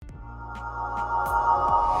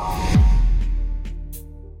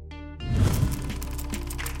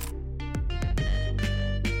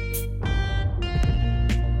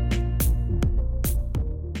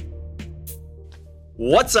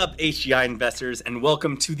What's up, HGI investors, and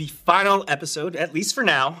welcome to the final episode, at least for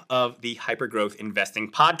now, of the Hypergrowth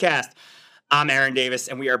Investing Podcast. I'm Aaron Davis,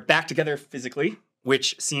 and we are back together physically,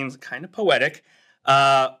 which seems kind of poetic.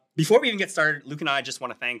 Before we even get started, Luke and I just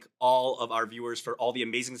want to thank all of our viewers for all the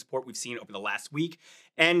amazing support we've seen over the last week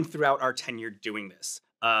and throughout our tenure doing this.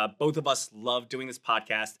 Both of us love doing this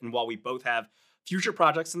podcast, and while we both have future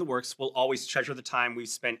projects in the works, we'll always treasure the time we've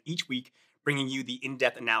spent each week bringing you the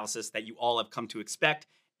in-depth analysis that you all have come to expect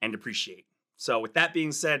and appreciate. So with that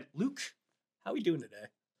being said, Luke, how are we doing today?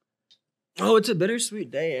 Oh, it's a bittersweet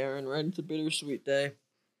day, Aaron, right? It's a bittersweet day.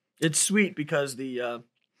 It's sweet because the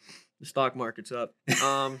stock market's up.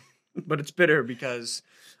 But it's bitter because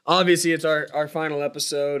obviously it's our final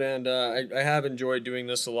episode, and I have enjoyed doing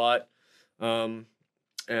this a lot. And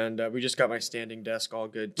we just got my standing desk all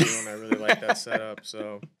good too, and I really like that setup.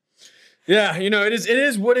 So yeah, it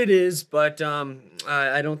is what it is, but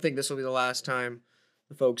I don't think this will be the last time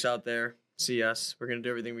the folks out there see us. We're going to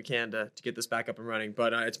do everything we can to get this back up and running,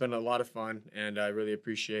 but it's been a lot of fun, and I really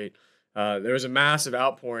appreciate there was a massive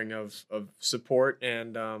outpouring of support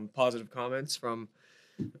and positive comments from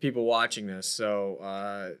people watching this,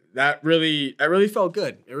 so that really felt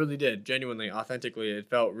good. It really did, genuinely, authentically. It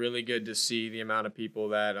felt really good to see the amount of people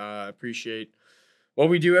that appreciate what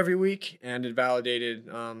we do every week, and it validated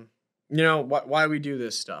why we do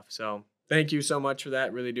this stuff. So thank you so much for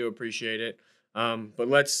that. Really do appreciate it. But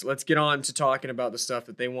let's get on to talking about the stuff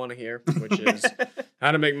that they want to hear, which is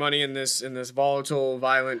how to make money in this volatile,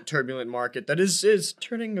 violent, turbulent market that is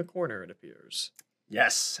turning a corner, it appears.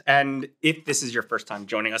 Yes, and if this is your first time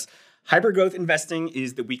joining us, Hypergrowth Investing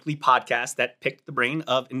is the weekly podcast that picked the brain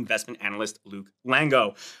of investment analyst Luke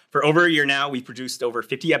Lango. For over a year now, we've produced over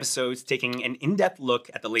 50 episodes taking an in-depth look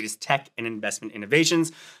at the latest tech and investment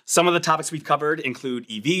innovations. Some of the topics we've covered include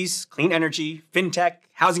EVs, clean energy, fintech,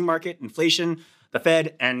 housing market, inflation, the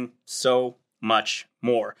Fed, and so much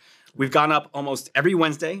more. We've gone up almost every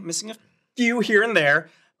Wednesday, missing a few here and there,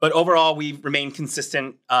 but overall, we've remained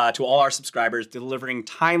consistent to all our subscribers, delivering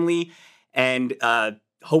timely and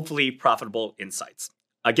hopefully profitable insights.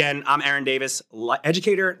 Again, I'm Aaron Davis,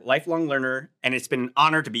 educator, lifelong learner, and it's been an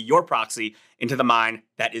honor to be your proxy into the mind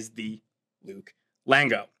that is the Luke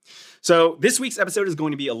Lango. So this week's episode is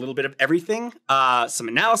going to be a little bit of everything, some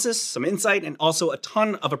analysis, some insight, and also a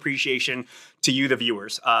ton of appreciation to you, the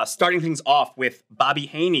viewers. Starting things off with Bobby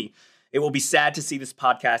Haney. It will be sad to see this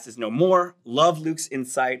podcast is no more. Love Luke's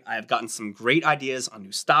insight. I have gotten some great ideas on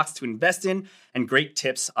new stocks to invest in and great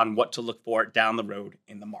tips on what to look for down the road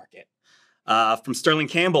in the market. From Sterling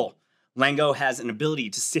Campbell, Lango has an ability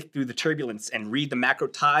to sift through the turbulence and read the macro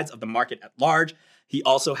tides of the market at large. He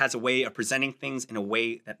also has a way of presenting things in a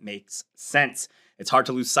way that makes sense. It's hard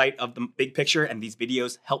to lose sight of the big picture, and these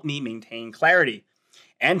videos help me maintain clarity.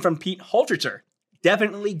 And from Pete Holterter,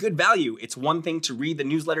 definitely good value. It's one thing to read the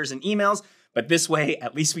newsletters and emails, but this way,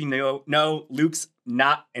 at least we know Luke's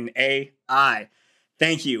not an AI.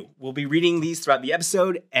 Thank you. We'll be reading these throughout the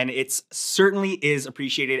episode, and it certainly is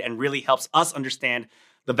appreciated and really helps us understand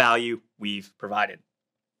the value we've provided.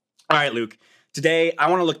 All right, Luke. Today, I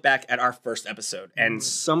want to look back at our first episode and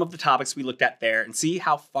some of the topics we looked at there and see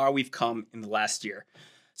how far we've come in the last year.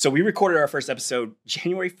 So we recorded our first episode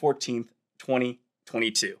January 14th,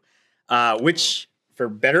 2022, which, for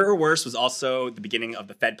better or worse, was also the beginning of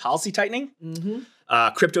the Fed policy tightening.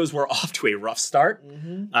 Cryptos were off to a rough start.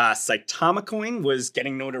 Saitama Coin was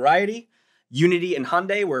getting notoriety. Unity and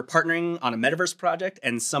Hyundai were partnering on a metaverse project,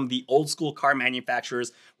 and some of the old school car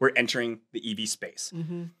manufacturers were entering the EV space.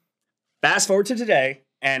 Fast forward to today,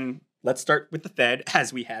 and let's start with the Fed,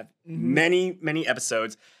 as we have many, many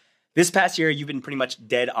episodes. This past year, you've been pretty much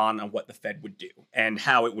dead on what the Fed would do and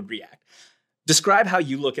how it would react. Describe how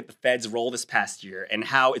you look at the Fed's role this past year and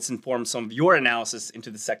how it's informed some of your analysis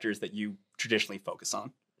into the sectors that you traditionally focus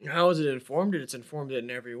on. How is it informed it? It's informed it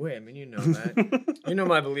in every way. I mean, you know that. You know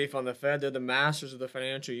my belief on the Fed. They're the masters of the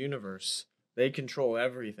financial universe. They control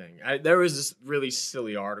everything. There was this really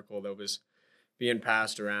silly article that was being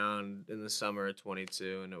passed around in the summer of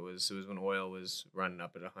 22, and it was when oil was running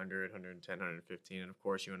up at 100, 110, 115, and of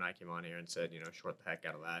course you and I came on here and said, short the heck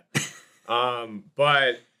out of that.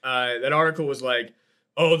 But that article was like,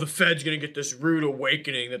 oh, the Fed's going to get this rude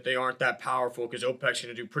awakening that they aren't that powerful because OPEC's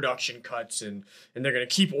going to do production cuts and they're going to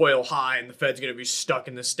keep oil high, and the Fed's going to be stuck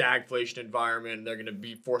in the stagflation environment, and they're going to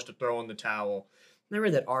be forced to throw in the towel. I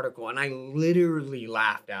read that article, and I literally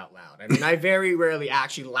laughed out loud. I mean, I very rarely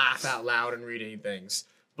actually laugh out loud and read anything,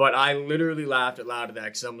 but I literally laughed out loud at that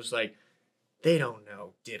because I'm just like, they don't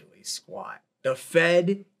know diddly squat. The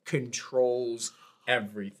Fed controls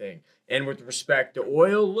everything. And with respect to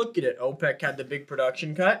oil, look at it. OPEC had the big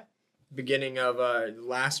production cut. beginning of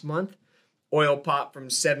last month. Oil popped from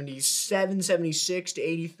 77, 76 to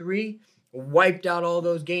 83. Wiped out all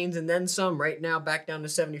those gains and then some. Right now, back down to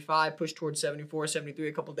 75, pushed towards 74, 73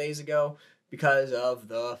 a couple days ago because of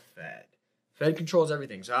the Fed. Fed controls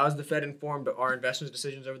everything. So how has the Fed informed our investment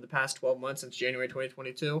decisions over the past 12 months since January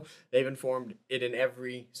 2022? They've informed it in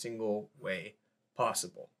every single way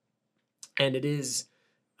possible. And it is,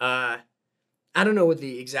 I don't know what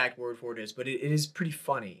the exact word for it is, but it is pretty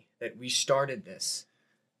funny that we started this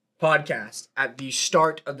podcast at the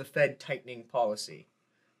start of the Fed tightening policy.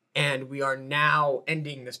 And we are now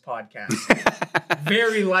ending this podcast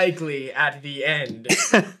very likely at the end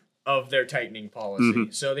of their tightening policy.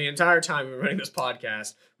 Mm-hmm. So the entire time we were running this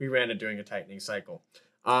podcast, we ran it during a tightening cycle.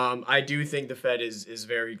 I do think the Fed is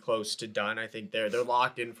very close to done. I think they're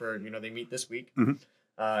locked in for, they meet this week.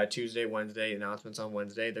 Mm-hmm. Tuesday, Wednesday, announcements on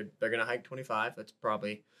Wednesday. They're going to hike 25. That's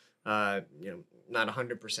probably, not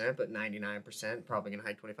 100%, but 99%. Probably going to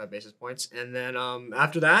hike 25 basis points. And then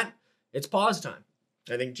after that, it's pause time.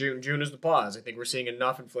 I think June is the pause. I think we're seeing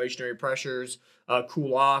enough inflationary pressures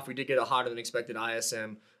cool off. We did get a hotter than expected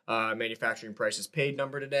ISM manufacturing prices paid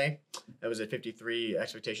number today. That was at 53.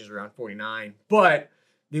 Expectations were around 49. But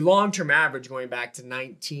the long-term average going back to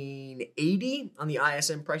 1980 on the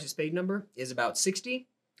ISM prices paid number is about 60.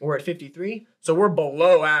 We're at 53. So we're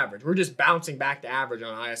below average. We're just bouncing back to average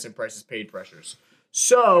on ISM prices paid pressures.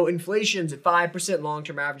 So inflation's at 5%,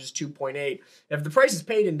 long-term average is 2.8. If the prices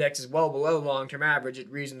paid index is well below long-term average, it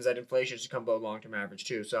reasons that inflation should come below long-term average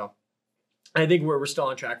too. So I think we're still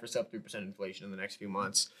on track for sub 3% inflation in the next few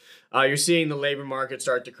months. You're seeing the labor market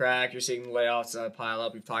start to crack. You're seeing the layoffs pile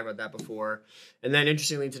up. We've talked about that before. And then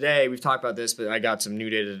interestingly today, we've talked about this, but I got some new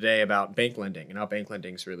data today about bank lending and how bank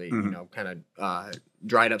lending's really, kind of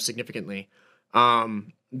dried up significantly.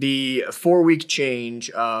 The 4-week change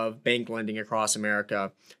of bank lending across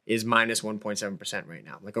America is minus 1.7% right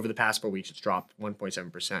now. Like over the past 4 weeks, it's dropped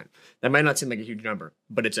 1.7%. That might not seem like a huge number,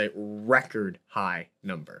 but it's a record high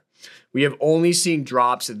number. We have only seen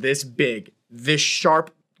drops this big, this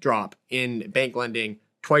sharp drop in bank lending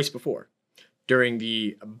twice before, during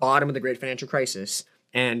the bottom of the great financial crisis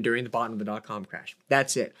and during the bottom of the dot-com crash.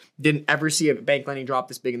 That's it. Didn't ever see a bank lending drop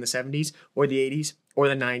this big in the 70s or the 80s or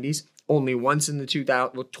the 90s. Only once in the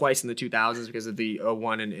 2000s, well, twice in the 2000s because of the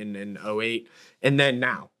 01 and 08. And then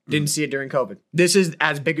now. Didn't see it during COVID. This is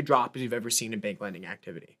as big a drop as you've ever seen in bank lending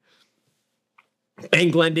activity.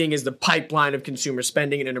 Bank lending is the pipeline of consumer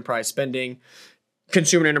spending and enterprise spending.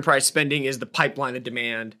 Consumer and enterprise spending is the pipeline of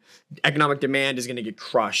demand. Economic demand is going to get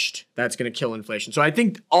crushed. That's going to kill inflation. So I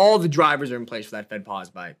think all the drivers are in place for that Fed pause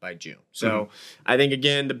by June. So I think,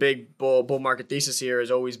 again, the big bull market thesis here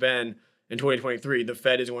has always been, in 2023, the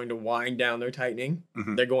Fed is going to wind down their tightening.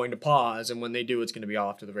 Mm-hmm. They're going to pause, and when they do, it's going to be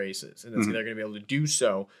off to the races. And they're going to be able to do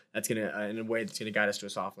so. That's going to, in a way that's going to guide us to a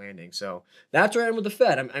soft landing. So that's where I am with the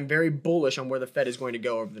Fed. I'm very bullish on where the Fed is going to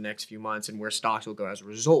go over the next few months and where stocks will go as a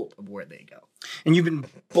result of where they go. And you've been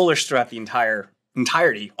bullish throughout the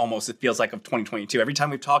entirety, almost, it feels like, of 2022. Every time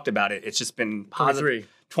we've talked about it, it's just been positive.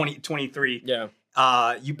 2023. Yeah.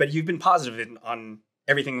 But you've been positive on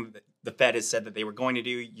everything that the Fed has said that they were going to do.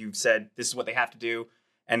 You've said this is what they have to do,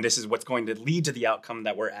 and this is what's going to lead to the outcome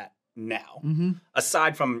that we're at now. Mm-hmm.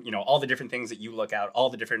 Aside from, all the different things that you look at, all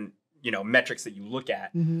the different, metrics that you look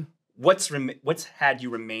at, what's had you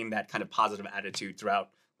remain that kind of positive attitude throughout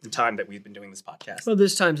the time that we've been doing this podcast? Well,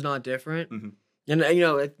 this time's not different. Mm-hmm.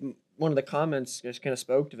 And, one of the comments just kind of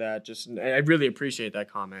spoke to that. I really appreciate that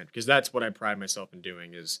comment, because that's what I pride myself in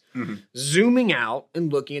doing, is zooming out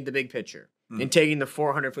and looking at the big picture. And taking the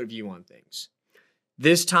 400-foot view on things.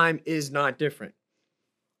 This time is not different.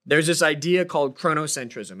 There's this idea called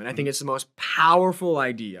chronocentrism, and I think it's the most powerful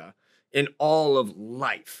idea in all of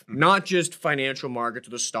life. Not just financial markets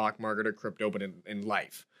or the stock market or crypto, but in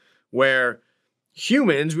life. Where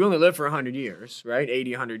humans, we only live for 100 years, right?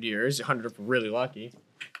 80, 100 years. 100 if we're really lucky.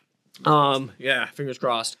 Fingers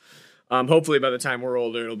crossed. Hopefully by the time we're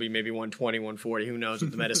older, it'll be maybe 120, 140. Who knows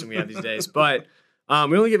with the medicine we have these days. But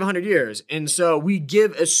we only give 100 years. And so we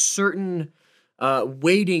give a certain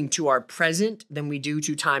weighting to our present than we do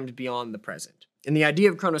to times beyond the present. And the idea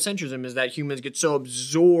of chronocentrism is that humans get so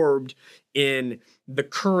absorbed in the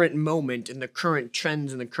current moment and the current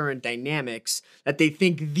trends and the current dynamics that they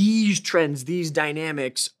think these trends, these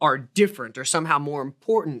dynamics are different or somehow more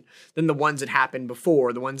important than the ones that happened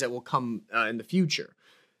before, the ones that will come in the future.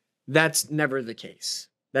 That's never the case.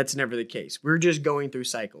 That's never the case. We're just going through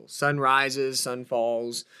cycles. Sun rises, sun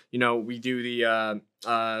falls. We do the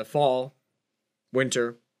fall,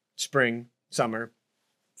 winter, spring, summer,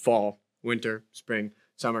 fall, winter, spring,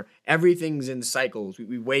 summer. Everything's in cycles.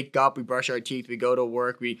 We wake up, we brush our teeth, we go to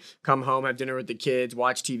work, we come home, have dinner with the kids,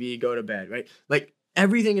 watch TV, go to bed, right? Like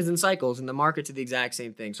everything is in cycles, and the markets are the exact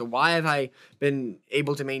same thing. So why have I been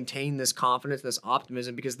able to maintain this confidence, this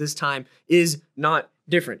optimism? Because this time is not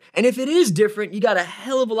different. And if it is different, you got a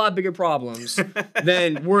hell of a lot bigger problems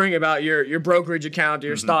than worrying about your brokerage account or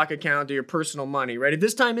your stock account or your personal money, right? If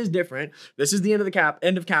this time is different, this is the end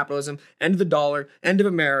of capitalism, end of the dollar, end of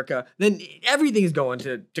America, then everything's going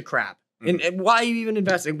to crap. And why are you even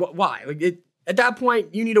investing? Why? Like at that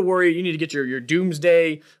point, you need to worry. You need to get your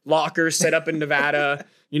doomsday locker set up in Nevada,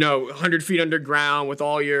 100 feet underground with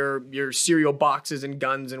all your cereal boxes and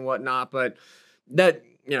guns and whatnot. But that,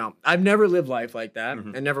 I've never lived life like that.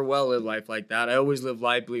 I never will live life like that. I always live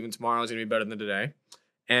life believing tomorrow is going to be better than today.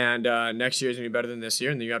 And next year is going to be better than this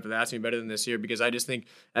year. And the year after that's going to be better than this year. Because I just think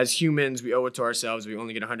as humans, we owe it to ourselves. We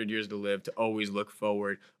only get 100 years to live, to always look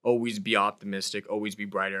forward, always be optimistic, always be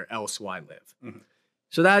brighter. Else why live?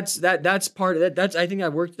 So that's part of that. I think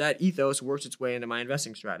that ethos works its way into my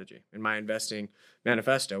investing strategy and my investing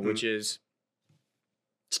manifesto, which is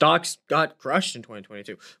stocks got crushed in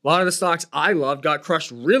 2022. A lot of the stocks I loved got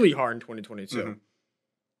crushed really hard in 2022.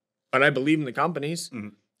 But I believe in the companies.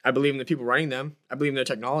 I believe in the people running them. I believe in their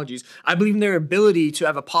technologies. I believe in their ability to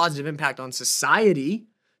have a positive impact on society,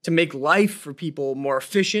 to make life for people more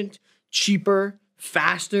efficient, cheaper,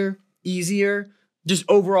 faster, easier, just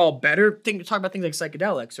overall better. Talk about things like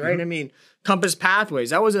psychedelics, right? I mean, Compass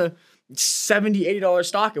Pathways, that was a $70, $80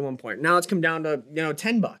 stock at one point. Now it's come down to,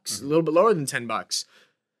 $10, a little bit lower than $10.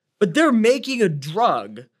 But they're making a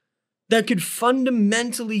drug that could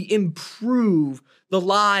fundamentally improve the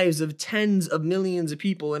lives of tens of millions of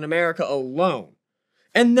people in America alone.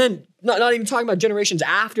 And then not even talking about generations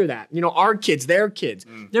after that, our kids, their kids.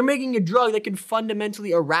 They're making a drug that could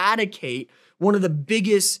fundamentally eradicate one of the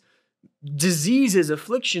biggest diseases,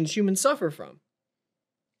 afflictions humans suffer from.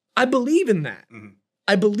 I believe in that.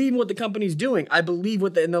 I believe in what the company's doing. I believe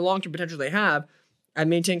in the long-term potential they have. I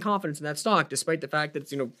maintain confidence in that stock, despite the fact that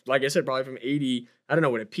it's, like I said, probably from 80, I don't know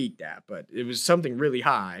what it peaked at, but it was something really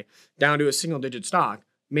high, down to a single-digit stock.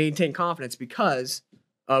 Maintain confidence because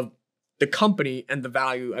of the company and the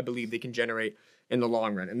value I believe they can generate in the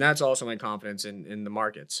long run. And that's also my confidence in the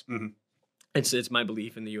markets. It's my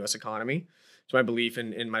belief in the U.S. economy. It's my belief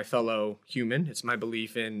in my fellow human. It's my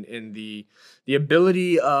belief in the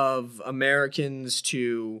ability of Americans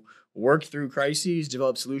to work through crises,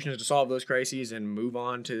 develop solutions to solve those crises, and move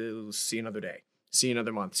on to see another day, see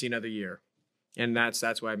another month, see another year. And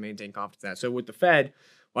that's why I maintain confidence in that. So with the Fed,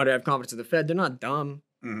 why do I have confidence in the Fed? They're not dumb.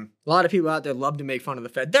 A lot of people out there love to make fun of the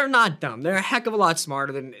Fed. They're not dumb. They're a heck of a lot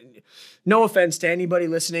smarter than, no offense to anybody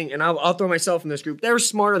listening, and I'll throw myself in this group. They're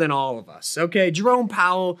smarter than all of us, okay? Jerome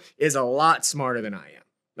Powell is a lot smarter than I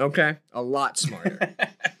am, okay? A lot smarter.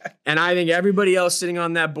 And I think everybody else sitting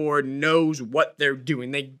on that board knows what they're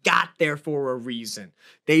doing. They got there for a reason.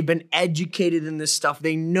 They've been educated in this stuff.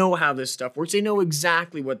 They know how this stuff works. They know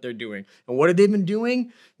exactly what they're doing. And what have they been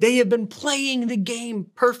doing? They have been playing the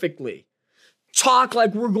game perfectly. Talk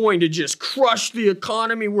like we're going to just crush the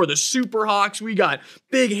economy. We're the super hawks. We got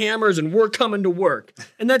big hammers and we're coming to work.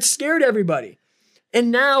 And that scared everybody.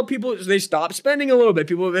 And now they stop spending a little bit.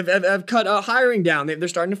 People have cut hiring down. They're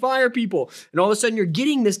starting to fire people. And all of a sudden you're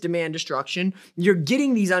getting this demand destruction. You're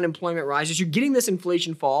getting these unemployment rises. You're getting this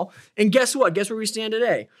inflation fall. And guess what? Guess where we stand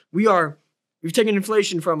today? We've taken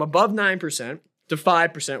inflation from above 9% to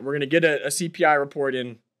 5%. We're going to get a CPI report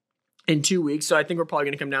in 2 weeks. So I think we're probably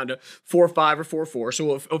going to come down to 4.5 or 4.4. So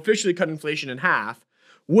we'll officially cut inflation in half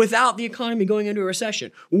without the economy going into a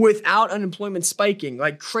recession, without unemployment spiking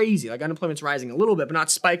like crazy. Like unemployment's rising a little bit, but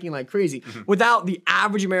not spiking like crazy, without the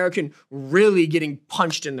average American really getting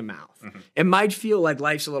punched in the mouth. It might feel like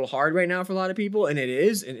life's a little hard right now for a lot of people, and it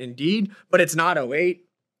is, indeed, but it's not 08,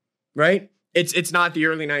 right? It's not the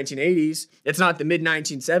early 1980s. It's not the mid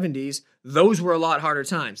 1970s. Those were a lot harder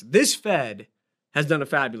times. This Fed has done a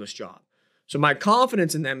fabulous job. So my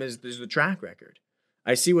confidence in them is the track record.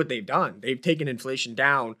 I see what they've done. They've taken inflation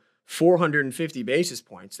down 450 basis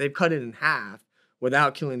points. They've cut it in half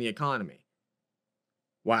without killing the economy.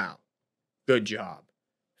 Wow. Good job.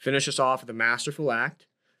 Finish us off with a masterful act.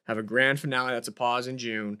 Have a grand finale that's a pause in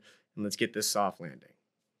June. And let's get this soft landing.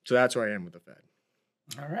 So that's where I am with the Fed.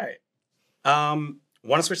 All right.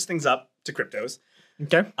 Want to switch things up to cryptos.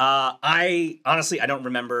 Okay. I don't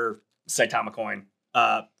remember Saitama Coin.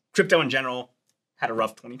 Crypto in general had a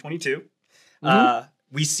rough 2022.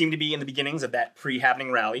 We seem to be in the beginnings of that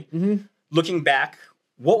pre-halving rally. Looking back,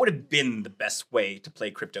 what would have been the best way to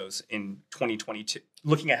play cryptos in 2022?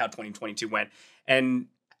 Looking at how 2022 went, and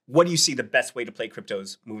what do you see the best way to play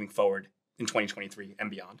cryptos moving forward in 2023 and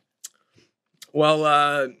beyond?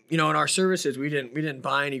 Well, in our services, we didn't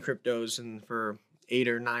buy any cryptos for 8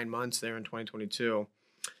 or 9 months there in 2022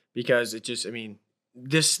 because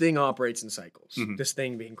this thing operates in cycles. Mhm. This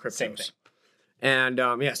thing being cryptos. Same thing.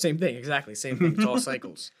 And same thing, exactly. Same thing. It's all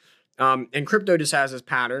cycles. And crypto just has this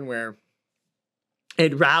pattern where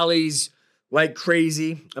it rallies like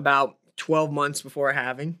crazy about 12 months before a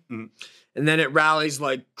halving. Mhm. And then it rallies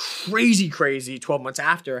like crazy 12 months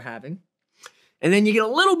after a halving. And then you get a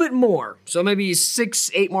little bit more. So maybe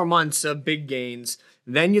 6-8 more months of big gains.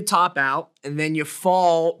 Then you top out, and then you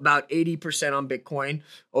fall about 80% on Bitcoin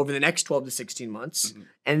over the next 12 to 16 months. Mhm.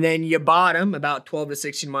 And then you bottom about 12 to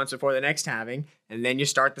 16 months before the next halving. And then you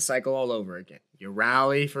start the cycle all over again. You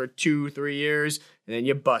rally for 2-3 years, and then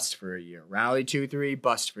you bust for a year. Rally 2-3,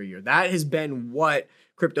 bust for a year. That has been what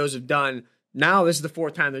cryptos have done. Now this is the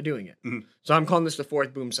 4th time they're doing it. Mhm. So I'm calling this the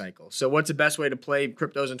 4th boom cycle. So what's the best way to play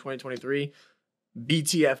cryptos in 2023?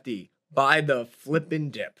 BTFD, buy the flippin'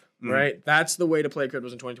 dip. Right? That's the way to play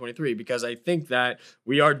cryptos in 2023 because I think that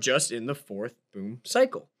we are just in the 4th boom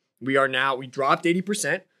cycle. We dropped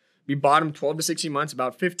 80%. We bottomed 12 to 16 months,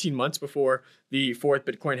 about 15 months before the 4th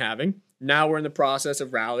Bitcoin halving. Now we're in the process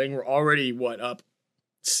of rallying. We're already, up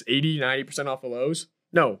 80, 90% off the lows?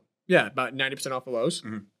 No. Yeah, about 90% off the lows.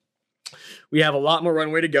 Mhm. We have a lot more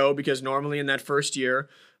runway to go because normally in that first year,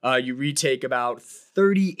 you retake about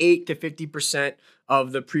 38 to 50%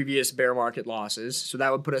 of the previous bear market losses. So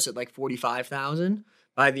that would put us at like 45,000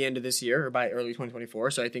 by the end of this year or by early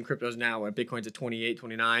 2024. So I think crypto's now, Bitcoin's at 28,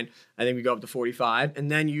 29. I think we go up to 45 and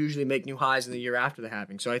then you usually make new highs in the year after the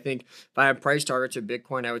halving. So I think if I have price targets of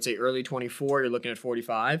Bitcoin, I would say early 24, you're looking at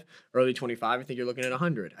 45. Early 25, I think you're looking at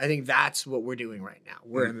 100. I think that's what we're doing right now.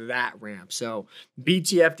 We're in that ramp. So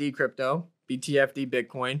BTFD crypto, BTFD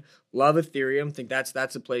Bitcoin, love Ethereum. Think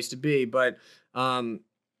that's a place to be. But, I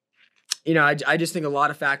just think a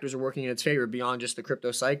lot of factors are working in its favor beyond just the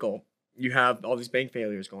crypto cycle. You have all these bank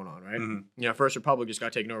failures going on, right? Mhm. First Republic just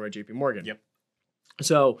got taken over by JP Morgan. Yep.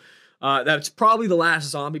 So that's probably the last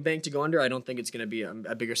zombie bank to go under. I don't think it's going to be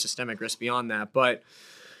a bigger systemic risk beyond that. But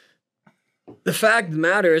the fact of the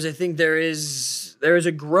matter is I think there is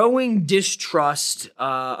a growing distrust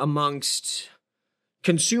amongst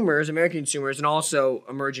consumers, American consumers, and also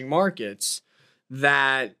emerging markets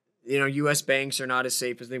that, U.S. banks are not as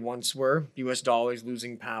safe as they once were. U.S. dollars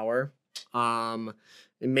losing power.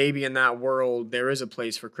 And maybe in that world, there is a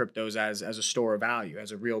place for cryptos as a store of value,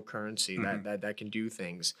 as a real currency that can do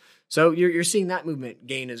things. So you're seeing that movement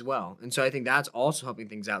gain as well. And so I think that's also helping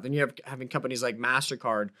things out. Then you have having companies like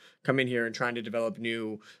MasterCard come in here and trying to develop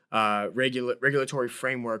new regulatory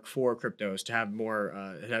framework for cryptos to have more,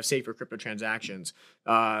 have safer crypto transactions.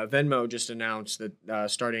 Venmo just announced that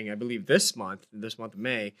starting, I believe, this month of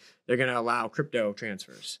May, they're going to allow crypto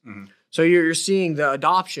transfers. Mhm. So you're seeing the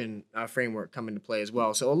adoption framework come into play as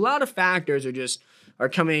well. So a lot of factors are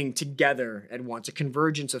coming together at once, a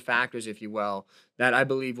convergence of factors, if you will, that I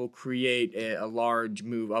believe will create a large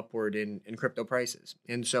move upward in crypto prices.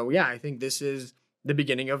 And so, yeah, I think this is the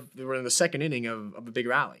beginning we're in the second inning of a big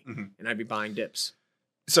rally, and I'd be buying dips.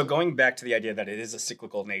 So going back to the idea that it is a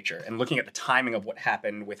cyclical nature and looking at the timing of what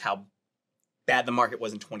happened with how bad the market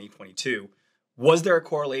was in 2022, was there a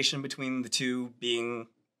correlation between the two being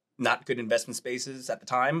not good investment spaces at the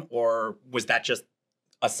time, or was that just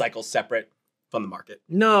a cycle separate from the market?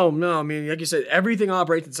 No. I mean, like you said, everything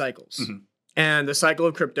operates in cycles. Mhm. And the cycle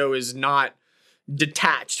of crypto is not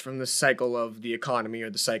detached from the cycle of the or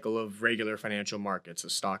the cycle of regular financial markets,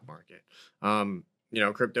 the stock market.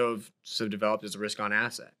 Crypto have developed as a risk-on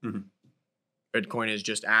asset. Mhm. Bitcoin is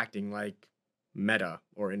just acting like Meta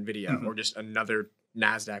or Nvidia or just another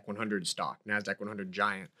NASDAQ 100 stock, NASDAQ 100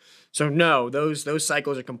 giant. So no, those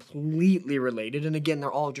cycles are completely related. And again,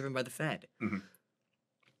 they're all driven by the Fed. Mhm.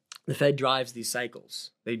 The Fed drives these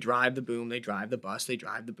cycles. They drive the boom, they drive the bust, they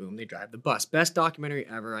drive the boom, they drive the bust. Best documentary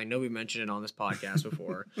ever, I know we mentioned it on this podcast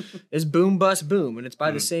before, is Boom Bust Boom. And it's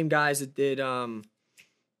by the same guys that did,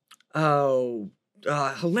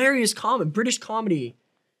 hilarious British comedy.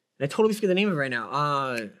 And I totally forget the name of it right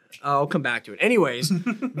now. I'll come back to it. Anyways,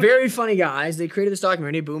 very funny guys. They created this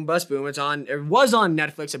documentary, Boom Bust Boom. It was on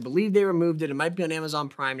Netflix. I believe they removed it. It might be on Amazon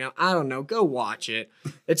Prime now. I don't know. Go watch it.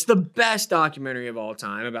 It's the best documentary of all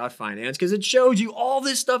time about finance because it shows you all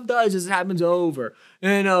this stuff does is it happens over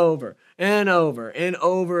and over and over and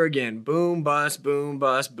over again. Boom, bust, boom,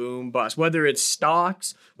 bust, boom, bust. Whether it's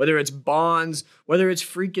stocks, whether it's bonds, whether it's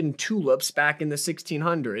freaking tulips back in the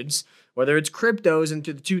 1600s, whether it's cryptos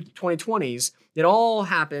into the 2020s, it all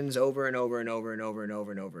happens over and over and over and over and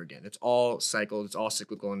over and over again. It's all cycled. It's all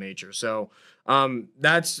cyclical in nature. So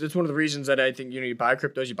that's one of the reasons that I think you buy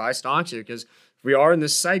cryptos, you buy stocks here, because we are in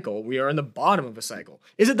this cycle. We are in the bottom of a cycle.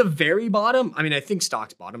 Is it the very bottom? I mean, I think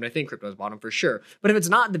stocks bottom, and I think crypto's bottom for sure. But if it's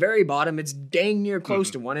not the very bottom, it's dang near close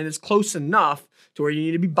to one, and it's close enough to where you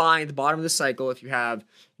need to be buying at the bottom of the cycle if you have,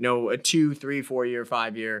 a 2, 3, 4 year,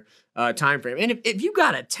 5 year time frame. And if you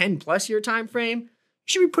got a 10+ year time frame, you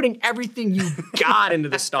should be putting everything you got into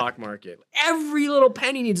the stock market. Every little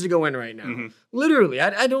penny needs to go in right now. Literally,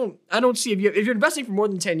 I don't see if you're investing for more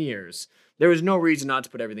than 10 years, there is no reason not to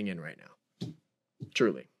put everything in right now.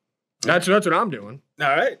 Truly, that's what I'm doing. All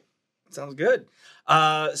right, sounds good.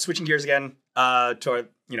 Switching gears again to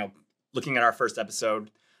looking at our first episode,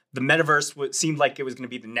 the metaverse seemed like it was going to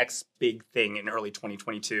be the next big thing in early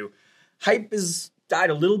 2022. Hype has died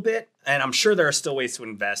a little bit, and I'm sure there are still ways to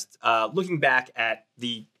invest. Looking back at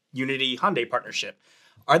the Unity Hyundai partnership,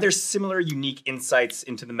 are there similar unique insights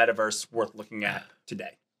into the metaverse worth looking at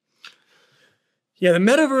today? Yeah, the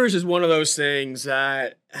metaverse is one of those things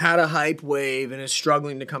that had a hype wave and is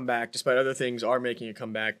struggling to come back, despite other things are making a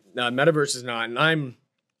comeback. Metaverse is not, and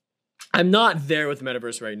I'm not there with the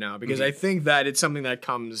metaverse right now because I think that it's something that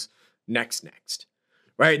comes next,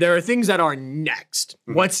 right? There are things that are next.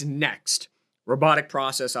 What's next? Robotic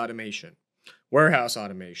process automation, warehouse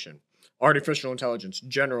automation, artificial intelligence,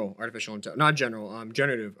 generative artificial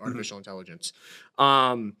intelligence,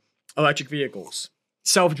 electric vehicles,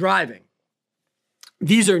 self-driving.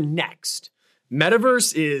 These are next.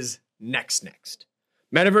 Metaverse is next.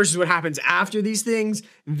 Metaverse is what happens after these things.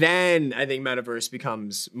 Then I think metaverse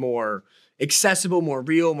becomes more accessible, more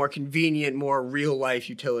real, more convenient, more real life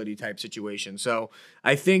utility type situation. So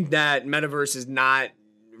I think that metaverse is not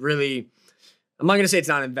really, I'm not going to say it's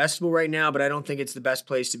not investable right now, but I don't think it's the best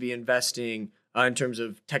place to be investing in terms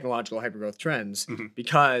of technological hypergrowth trends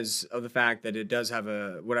because of the fact that it does have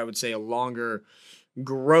a longer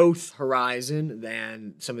growth horizon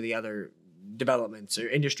than some of the other developments or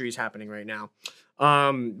industries happening right now.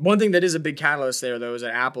 One thing that is a big catalyst there, though, is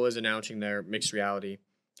that Apple is announcing their mixed reality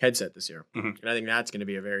headset this year. And I think that's going to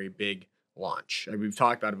be a very big launch. Like we've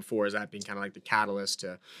talked about it before as that being kind of like the catalyst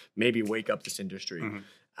to maybe wake up this industry.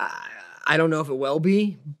 I don't know if it will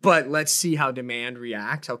be, but let's see how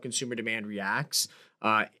consumer demand reacts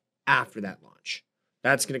after that launch.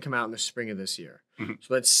 That's going to come out in the spring of this year.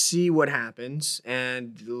 So let's see what happens.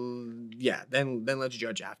 And then let's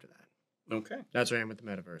judge after that. Okay. That's where I am with the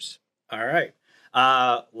metaverse. All right.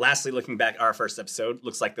 Lastly, looking back at our first episode,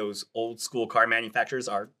 looks like those old school car manufacturers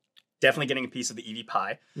are definitely getting a piece of the EV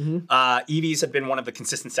pie. EVs have been one of the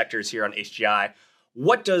consistent sectors here on HGI.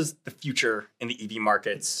 What does the future in the EV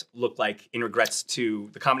markets look like in regrets to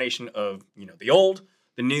the combination of, the old,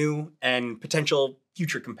 the new, and potential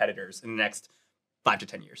future competitors in the next 5 to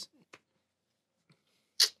 10 years?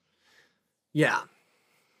 Yeah.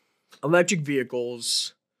 Electric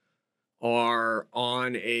vehicles are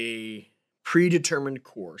on a predetermined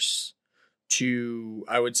course to,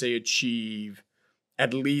 I would say, achieve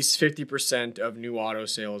at least 50% of new auto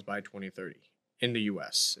sales by 2030 in the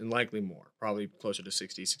US, and likely more, probably closer to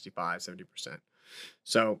 60, 65, 70%.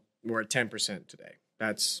 So we're at 10% today.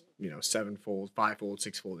 That's, 7-fold, 5-fold,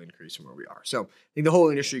 6-fold increase from where we are. So I think the whole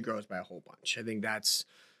industry grows by a whole bunch. I think that's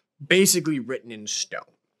basically written in stone.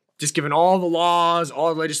 Just given all the laws,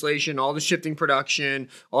 all the legislation, all the shifting production,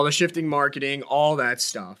 all the shifting marketing, all that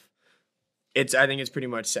stuff, I think it's pretty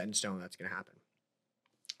much set in stone that's going to happen.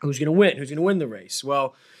 Who's going to win? Who's going to win the race?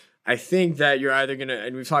 Well, I think that you're either going to,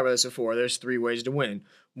 and we've talked about this before, there's 3 ways to win.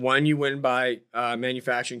 1, you win by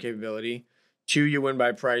manufacturing capability. 2, you win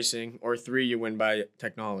by pricing. Or 3, you win by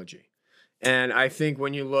technology. And I think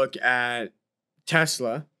when you look at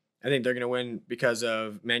Tesla, I think they're going to win because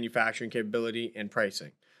of manufacturing capability and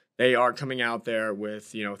pricing. They are coming out there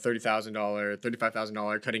with, $30,000,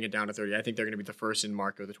 $35,000, cutting it down to 30. I think they're going to be the first in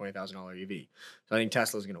market with a $20,000 EV. So I think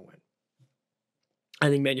Tesla's going to win. I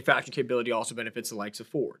think manufacturing capability also benefits the likes of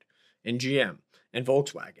Ford and GM and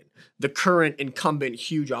Volkswagen, the current incumbent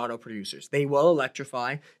huge auto producers. They will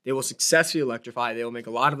electrify. They will successfully electrify. They will make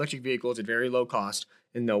a lot of electric vehicles at very low cost,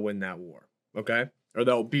 and they'll win that war. Okay? Or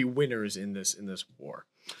they'll be winners in this war.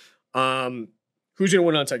 Who's going to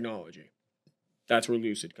win on technology? That's where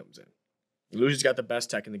Lucid comes in. Lucid's got the best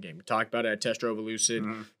tech in the game. We talked about it. I test drove a Lucid,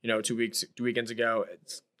 2 weekends ago.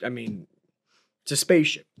 It's a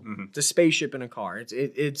spaceship. It's a spaceship in a car.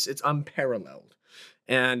 It's unparalleled.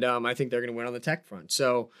 And I think they're going to win on the tech front.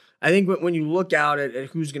 So I think when you look out at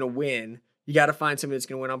who's going to win, you got to find somebody that's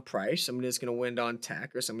going to win on price, somebody that's going to win on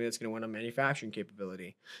tech, or somebody that's going to win on manufacturing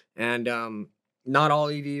capability. And Not all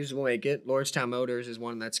EVs will make it. Lordstown Motors is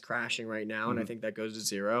one that's crashing right now, and I Mhm. think that goes to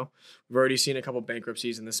zero. We've already seen a couple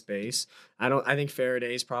bankruptcies in the space. I think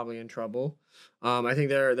Faraday's probably in trouble. I think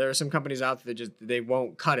there are some companies out there that just they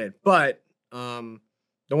won't cut it, but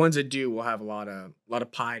the ones that do will have a lot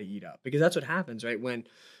of pie to eat up, because that's what happens, right?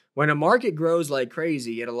 When a market grows like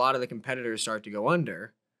crazy, yet a lot of the competitors start to go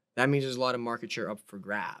under, that means there's a lot of market share up for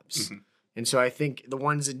grabs. Mhm. And so I think the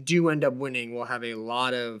ones that do end up winning will have a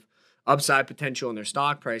lot of upside potential in their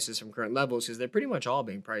stock prices from current levels, because they're pretty much all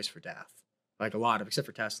being priced for death. Like a lot of, except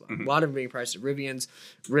for Tesla. Mhm. A lot of them being priced at Rivian's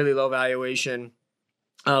really low valuation.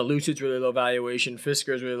 Lucid's really low valuation.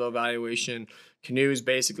 Fisker's really low valuation. Canoe's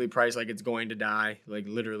basically priced like it's going to die, like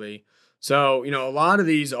literally. So, a lot of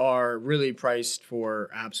these are really priced for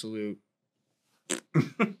absolute.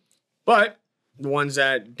 But the ones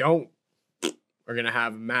that don't are going to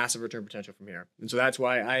have massive return potential from here. And so that's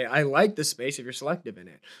why I like the space if you're selective in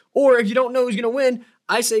it. Or if you don't know who's going to win,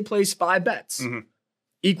 I say place 5 bets. Mhm.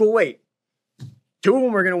 Equal weight. 2 of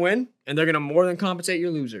them are going to win, and they're going to more than compensate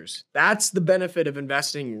your losers. That's the benefit of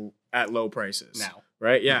investing at low prices. Now.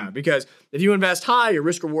 Right? Yeah. Because if you invest high, your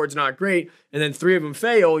risk reward's not great, and then 3 of them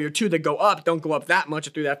fail, your 2 that go up don't go up that much, or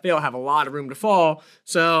 3 that fail have a lot of room to fall.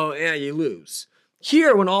 So, yeah, you lose.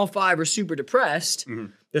 Here, when all 5 are super depressed,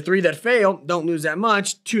 Mhm. the 3 that fail don't lose that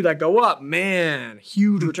much. 2 that go up, man,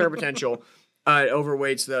 huge return potential. It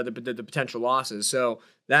overweights the potential losses. So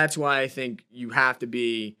that's why I think you have to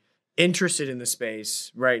be interested in the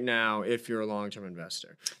space right now if you're a long-term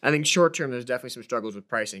investor. I think short-term, there's definitely some struggles with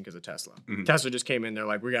pricing because of Tesla. Mhm. Tesla just came in, they're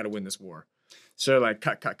like, we got to win this war. So like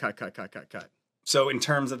cut. So in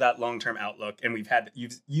terms of that long-term outlook, and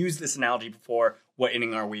you've used this analogy before, what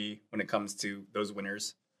inning are we when it comes to those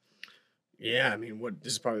winners? Yeah, I mean,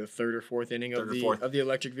 this is probably the 3rd or 4th inning Third or fourth. of the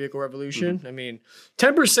electric vehicle revolution. I mean,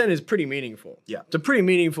 10% is pretty meaningful. Yeah. It's a pretty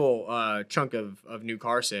meaningful chunk of new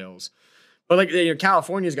car sales. But like,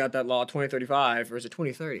 California's got that law 2035, or is it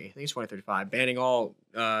 2030? I think it's 2035, banning all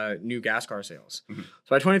new gas car sales. Mhm. So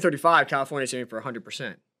by 2035, California's aiming for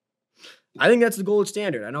 100%. I think that's the gold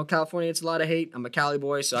standard. I know California gets a lot of hate. I'm a Cali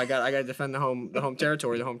boy, so I got to defend the home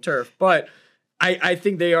territory, the home turf. But I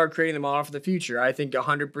think they are creating the model for the future. I think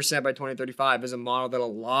 100% by 2035 is a model that a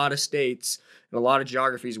lot of states and a lot of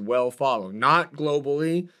geographies will follow. Not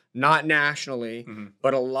globally, not nationally, Mhm.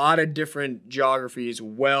 but a lot of different geographies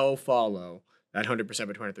will follow that 100%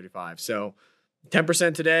 by 2035. So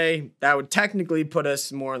 10% today, that would technically put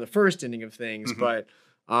us more in the first inning of things. Mhm. But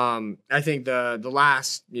I think the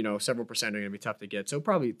last, several percent are going to be tough to get. So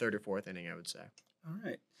probably 3rd or 4th inning, I would say. All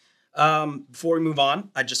right. Before we move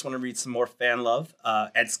on, I just want to read some more fan love.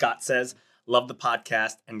 Ed Scott says, love the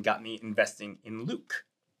podcast and got me investing in Luke.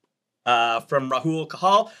 From Rahul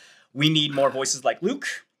Kahal, we need more voices like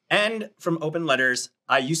Luke. And from Open Letters,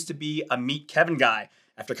 I used to be a Meet Kevin guy.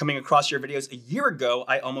 After coming across your videos a year ago,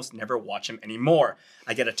 I almost never watch him anymore.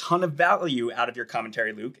 I get a ton of value out of your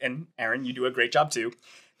commentary, Luke. And Aaron, you do a great job too.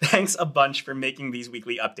 Thanks a bunch for making these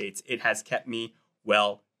weekly updates. It has kept me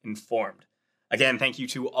well informed. Again, thank you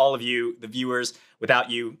to all of you, the viewers. Without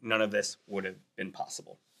you, none of this would have been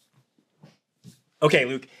possible. Okay,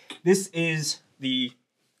 Luke, this is the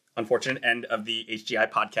unfortunate end of the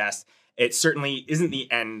HGI podcast. It certainly isn't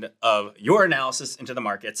the end of your analysis into the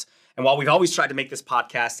markets. And while we've always tried to make this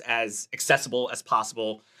podcast as accessible as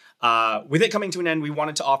possible, with it coming to an end, we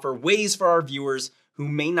wanted to offer ways for our viewers who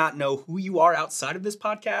may not know who you are outside of this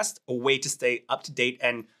podcast, a way to stay up to date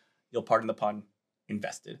and, you'll pardon the pun,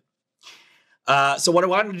 invested. So what I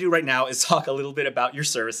wanted to do right now is talk a little bit about your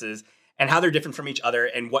services and how they're different from each other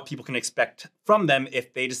and what people can expect from them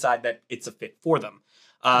if they decide that it's a fit for them.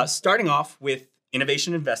 Starting off with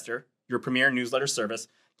Innovation Investor, your premier newsletter service.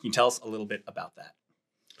 Can you tell us a little bit about that?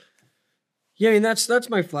 Yeah, I mean, that's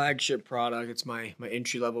my flagship product. It's my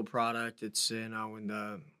entry-level product. It's, in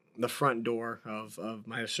the front door of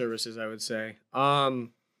my services, I would say.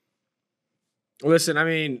 Listen, I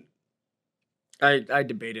mean, I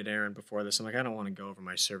debated Aaron before this. I'm like, I don't want to go over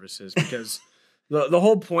my services because the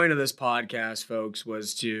whole point of this podcast, folks,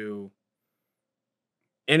 was to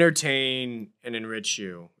entertain and enrich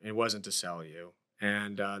you. It wasn't to sell you.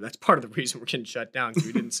 And that's part of the reason we're getting shut down, because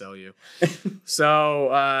we didn't sell you.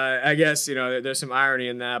 So I guess, there's some irony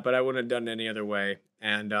in that, but I wouldn't have done it any other way.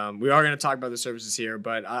 And we are going to talk about the services here,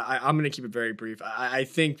 but I'm going to keep it very brief. I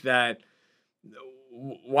think that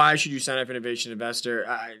why should you sign up for Innovation Investor?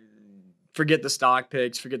 Forget the stock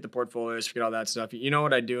picks, forget the portfolios, forget all that stuff. You know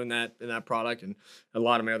what I do in that product, and a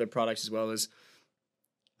lot of my other products as well, is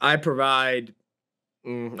I provide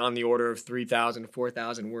on the order of 3,000 to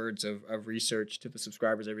 4,000 words of research to the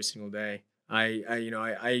subscribers every single day.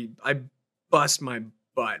 I bust my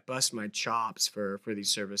butt, bust my chops for these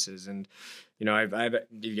services. And, you know,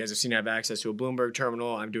 you guys have seen I have access to a Bloomberg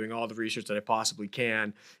terminal. I'm doing all the research that I possibly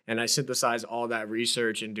can. And I synthesize all that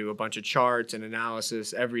research into a bunch of charts and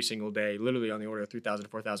analysis every single day, literally on the order of 3,000 to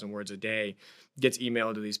 4,000 words a day, gets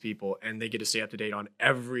emailed to these people, and they get to stay up to date on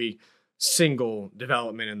every single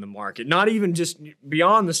development in the market, not even just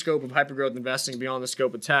beyond the scope of hypergrowth investing, beyond the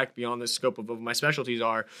scope of tech, beyond the scope of what my specialties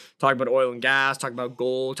are. Talk about oil and gas, talk about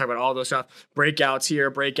gold, talk about all those stuff. Breakouts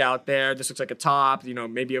here, breakout there. This looks like a top. You know,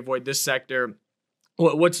 maybe avoid this sector.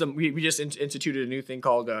 We just instituted a new thing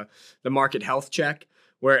called the market health check,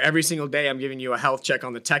 where every single day I'm giving you a health check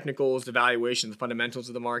on the technicals, the valuation, the fundamentals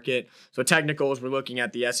of the market. So technicals, we're looking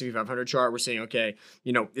at the S&P 500 chart. We're saying, okay,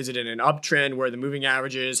 you know, is it in an uptrend? Where are the moving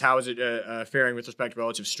averages? How is it faring with respect to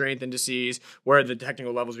relative strength indices? Where are the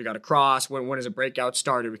technical levels we got to cross? When does a breakout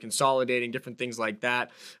start? Are we consolidating? Different things like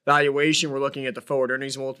that. Valuation, we're looking at the forward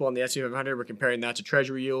earnings multiple on the S&P 500. We're comparing that to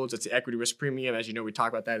treasury yields. That's the equity risk premium. As you know, we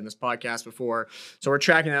talked about that in this podcast before. So we're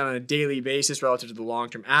tracking that on a daily basis relative to the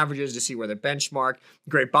long-term averages to see where they benchmark.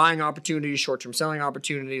 Great buying opportunity, short-term selling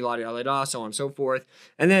opportunity, la-di-da-la-da, so on and so forth.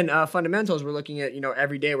 And then fundamentals, we're looking at, you know,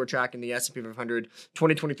 every day we're tracking the S&P 500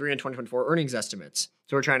 2023 and 2024 earnings estimates.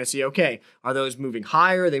 So we're trying to see, okay, are those moving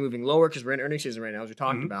higher? Are they moving lower? Because we're in earnings season right now, as we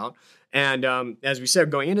talked about. And as we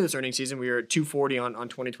said, going into this earnings season, we were at 240 on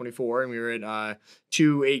 2024, and we were at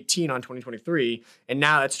 218 on 2023. And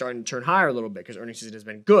now that's starting to turn higher a little bit because earnings season has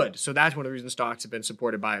been good. So that's one of the reasons stocks have been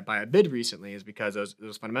supported by a bid recently, is because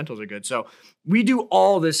those fundamentals are good. So we do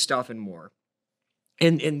all this stuff and more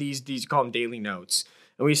in these call them daily notes.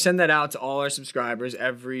 And we send that out to all our subscribers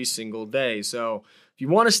every single day. So if you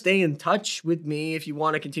want to stay in touch with me, if you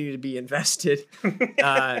want to continue to be invested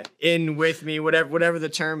in with me, whatever the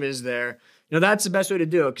term is there, you know, that's the best way to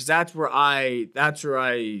do it, because that's where I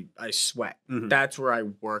sweat. Mm-hmm. That's where I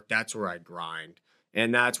work. That's where I grind.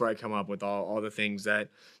 And that's where I come up with all the things that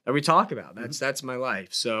we talk about. That's my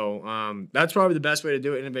life. So that's probably the best way to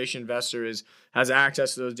do it. Innovation Investor has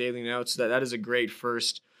access to those daily notes. That is a great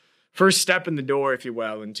first step in the door, if you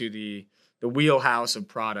will, into the wheelhouse of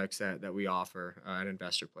products that we offer at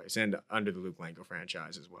Investor Place and under the Luke Lango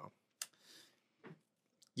franchise as well.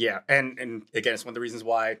 Yeah, and again, it's one of the reasons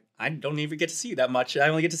why I don't even get to see you that much. I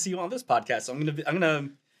only get to see you on this podcast. So I'm gonna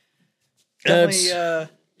definitely.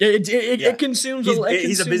 It consumes.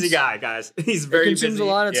 He's a busy guy, guys. He's very busy. It consumes a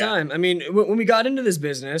lot of time. I mean, when we got into this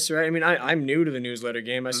business, right? I mean, I'm new to the newsletter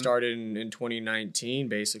game. I started in 2019,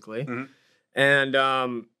 basically,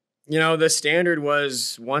 and you know, the standard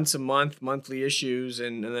was once a month, monthly issues,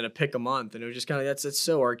 and then a pick a month, and it was just kind of that's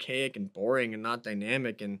so archaic and boring and not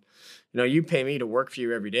dynamic. And you know, you pay me to work for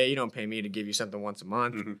you every day. You don't pay me to give you something once a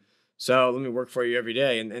month. Mm-hmm. So let me work for you every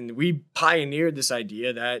day. And we pioneered this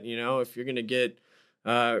idea that, you know, if you're gonna get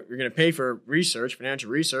you're going to pay for research, financial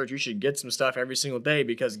research, you should get some stuff every single day,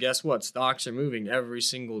 because guess what? Stocks are moving every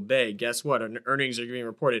single day. Guess what? Earnings are being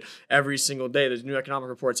reported every single day. There's new economic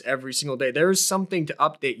reports every single day. There is something to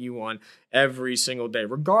update you on every single day,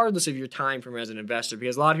 regardless of your time frame as an investor,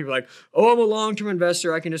 because a lot of people are like, oh, I'm a long-term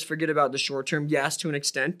investor, I can just forget about the short-term. Yes, to an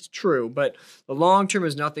extent, true, but the long-term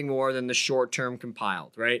is nothing more than the short-term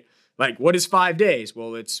compiled, right? Like, what is 5 days?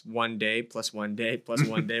 Well, it's 1 day plus 1 day plus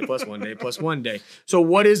 1 day plus 1 day plus 1 day. So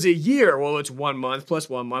what is a year? Well, it's 1 month plus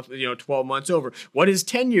 1 month, 12 months over. What is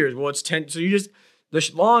 10 years? Well, it's 10. So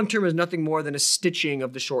the long term is nothing more than a stitching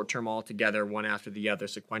of the short term all together, one after the other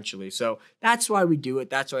sequentially. So that's why we do it.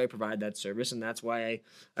 That's why I provide that service. And that's why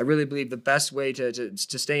I really believe the best way to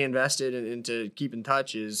stay invested and to keep in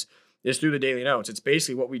touch is through the daily notes. It's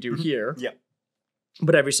basically what we do here. Yeah.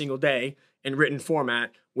 But every single day in written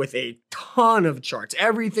format with a ton of charts.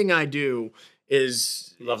 Everything I do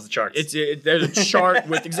is loves the charts. There's a chart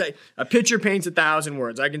with a picture paints 1,000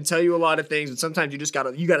 words. I can tell you a lot of things, but sometimes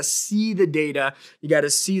you gotta see the data, you gotta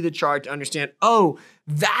see the chart to understand. Oh,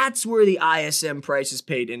 that's where the ISM prices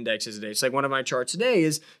paid index is today. It's like one of my charts today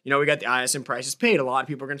is, we got the ISM prices paid. A lot of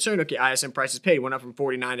people are concerned. Okay, ISM prices paid went up from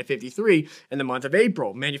 49 to 53 in the month of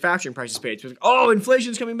April. Manufacturing prices paid. So it's like, oh,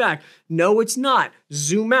 inflation's coming back. No, it's not.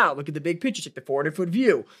 Zoom out. Look at the big picture. Take the 400-foot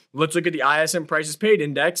view. Let's look at the ISM prices paid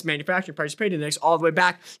index, manufacturing prices paid index, all the way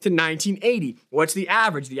back to 1980. What's the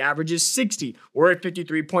average? The average is 60. We're at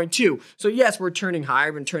 53.2. So yes, we're turning higher.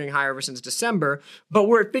 We've been turning higher ever since December, but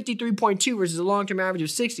we're at 53.2 versus a long-term average of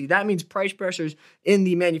 60. That means price pressures in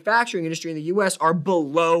the manufacturing industry in the US are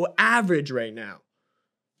below average right now.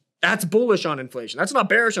 That's bullish on inflation. That's not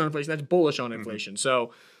bearish on inflation. That's bullish on inflation.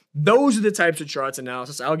 So those are the types of charts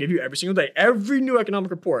analysis I'll give you every single day. Every new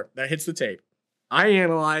economic report that hits the tape, I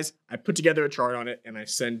analyze, I put together a chart on it, and I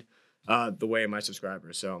send the way of my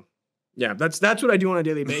subscribers. So Yeah, that's what I do on a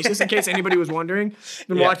daily basis. In case anybody was wondering,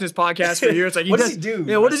 been watching this podcast for years. Like, what does he do?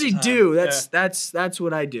 Yeah, what does he do? That's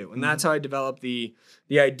what I do, and that's how I develop the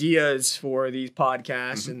ideas for these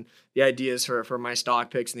podcasts and the ideas for my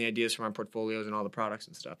stock picks and the ideas for my portfolios and all the products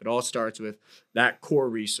and stuff. It all starts with that core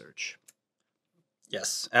research.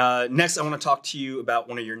 Yes. Next, I want to talk to you about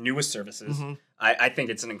one of your newest services. I think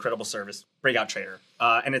it's an incredible service, Breakout Trader,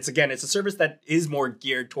 and it's a service that is more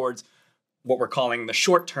geared towards what we're calling the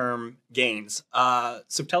short-term gains.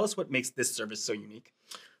 So tell us what makes this service so unique.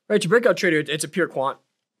 Right, to Breakout Trader, it's a pure quant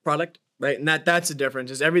product, right? And that's the difference.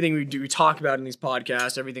 Is everything we talk about in these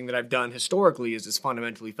podcasts, everything that I've done historically is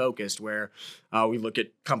fundamentally focused, where we look at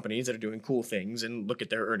companies that are doing cool things and look at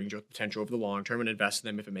their earnings growth potential over the long term and invest in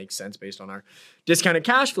them if it makes sense based on our discounted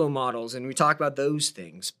cash flow models. And we talk about those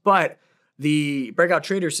things. But the Breakout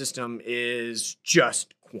Trader system is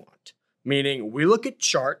just quant. Meaning we look at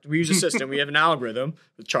chart, we use a system, we have an algorithm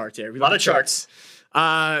with charts here. A lot of charts.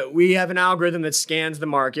 We have an algorithm that scans the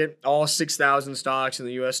market, all 6,000 stocks in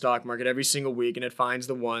the US stock market every single week, and it finds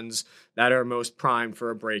the ones that are most primed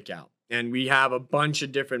for a breakout. And we have a bunch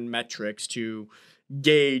of different metrics to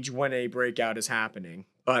gauge when a breakout is happening.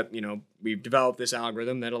 But, we've developed this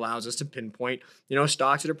algorithm that allows us to pinpoint,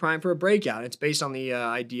 stocks that are primed for a breakout. It's based on the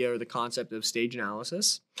idea or the concept of stage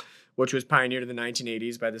analysis, which was pioneered in the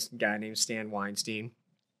 1980s by this guy named Stan Weinstein.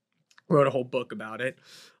 Wrote a whole book about it.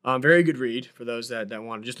 Very good read for those that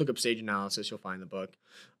want to just look up stage analysis. You'll find the book.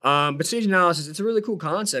 But stage analysis, it's a really cool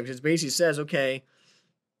concept because it basically says, okay,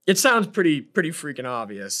 it sounds pretty freaking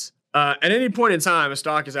obvious. At any point in time, a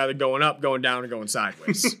stock is either going up, going down, or going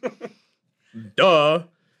sideways. Duh.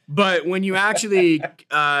 But when you actually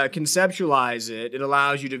conceptualize it, it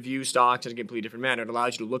allows you to view stocks in a completely different manner. It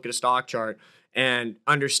allows you to look at a stock chart and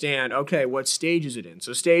understand, okay, what stage is it in?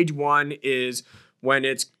 So stage one is when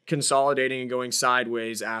it's consolidating and going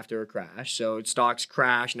sideways after a crash. So stocks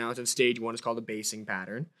crash. Now it's at stage one. It's called a basing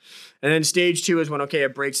pattern. And then stage two is when, okay,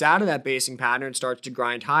 it breaks out of that basing pattern and starts to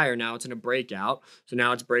grind higher. Now it's in a breakout. So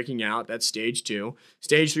now it's breaking out. That's stage two.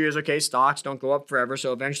 Stage three is, okay, stocks don't go up forever.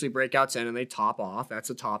 So eventually breakouts end and they top off.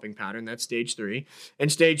 That's a topping pattern. That's stage three.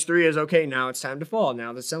 And stage three is, okay, now it's time to fall.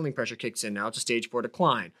 Now the selling pressure kicks in. Now it's a stage four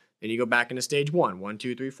decline. Then you go back into stage one. 1,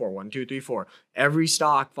 2, 3, 4. 1, 2, 3, 4. Every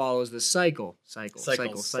stock follows this cycle. Cycle.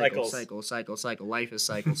 Life is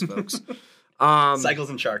cycles, folks. Cycles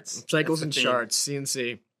and charts. Cycles and charts.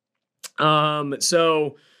 CNC.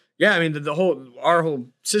 So yeah, I mean our whole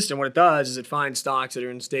system, what it does is it finds stocks that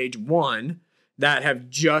are in stage one that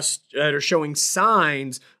are showing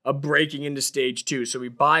signs of breaking into stage two. So we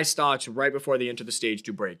buy stocks right before they enter the stage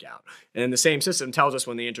two breakout. And the same system tells us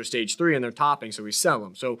when they enter stage three and they're topping, so we sell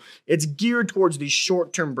them. So it's geared towards these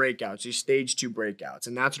short-term breakouts, these stage two breakouts.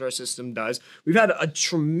 And that's what our system does. We've had a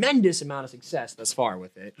tremendous amount of success thus far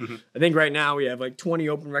with it. I think right now we have like 20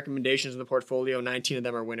 open recommendations in the portfolio. 19 of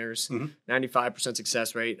them are winners. 95%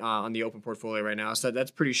 success rate on the open portfolio right now. So that's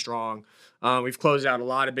pretty strong. We've closed out a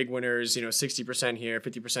lot of big winners, 60% here,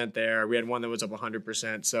 50% there. We had one that was up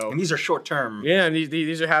 100%. So, and these are short term. Yeah, and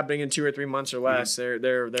these are happening in 2 or 3 months or less.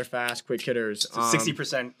 They're fast, quick hitters. So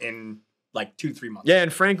 60% in like 2 to 3 months. Yeah,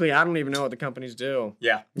 and frankly, I don't even know what the companies do.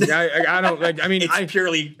 Yeah, I don't like. I mean, it's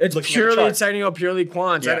purely setting up purely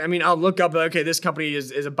quants. Yeah. I mean, I'll look up. Okay, this company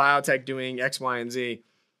is a biotech doing X, Y, and Z,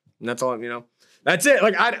 and that's all. That's it.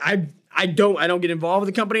 Like I don't get involved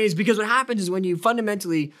with the companies because what happens is when you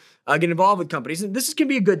fundamentally get involved with companies, and this can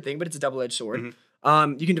be a good thing, but it's a double-edged sword.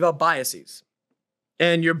 You can develop biases.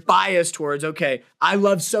 And you're biased towards, okay, I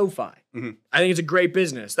love SoFi. I think it's a great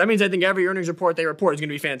business. That means I think every earnings report they report is going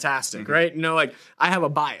to be fantastic, right? I have a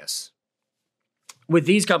bias. With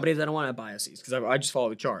these companies, I don't want to have biases because I just follow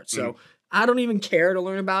the charts. So I don't even care to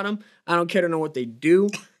learn about them. I don't care to know what they do.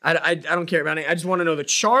 I don't care about it. I just want to know the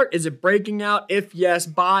chart. Is it breaking out? If yes,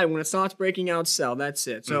 buy. When it starts breaking out, sell. That's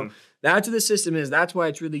it. So that's what the system is. That's why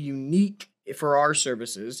it's really unique for our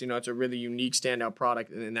services. It's a really unique standout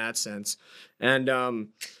product in that sense. And I'm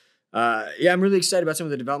really excited about some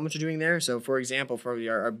of the developments we're doing there. So for example, for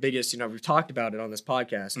our biggest, we've talked about it on this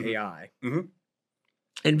podcast, AI.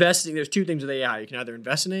 Investing, there's 2 things with AI. You can either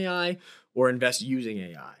invest in AI or invest using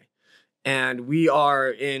AI. And we are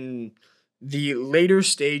in the later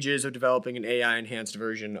stages of developing an AI-enhanced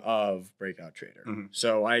version of Breakout Trader.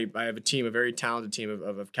 So I have a very talented team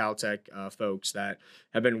of Caltech folks that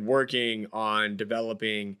have been working on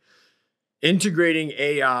integrating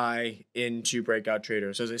AI into Breakout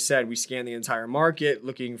Trader. So as I said, we scan the entire market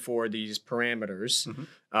looking for these parameters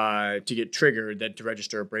to get triggered to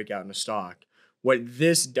register a breakout in a stock. What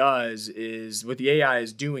this does is, what the AI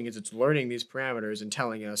is doing is it's learning these parameters and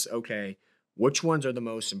telling us, okay, which ones are the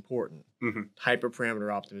most important. Mhm. Hyperparameter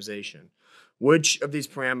optimization. Which of these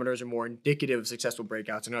parameters are more indicative of successful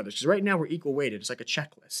breakouts than others? Because right now we're equal weighted. It's like a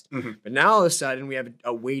checklist. Mhm. But now all of a sudden we have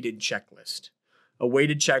a weighted checklist. A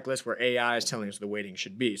weighted checklist where AI is telling us what the weighting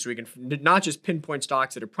should be. So we can not just pinpoint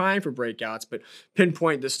stocks that are primed for breakouts, but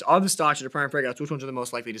pinpoint all the stocks that are primed for breakouts, which ones are the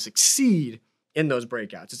most likely to succeed in those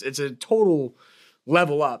breakouts. It's a total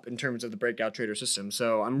level up in terms of the breakout trader system.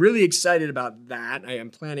 So I'm really excited about that. I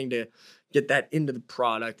am planning to get that into the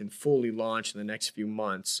product and fully launch in the next few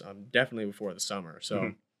months, definitely before the summer.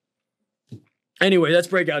 So anyway, that's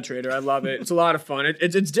Breakout Trader. I love it. It's a lot of fun.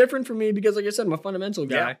 It's different for me because, like I said, I'm a fundamental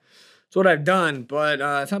guy. Yeah. It's what I've done, but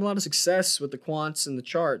I've had a lot of success with the quants and the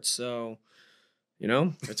charts. So,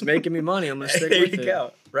 it's making me money. I'm going to stick there with you it.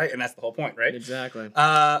 go. Right, and that's the whole point, right? Exactly.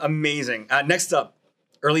 Amazing. Next up,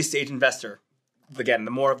 early stage investor. Again,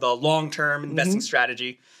 the more of the long-term investing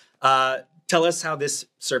strategy. Tell us how this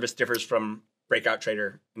service differs from Breakout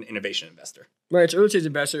Trader and Innovation Investor. Right. So early stage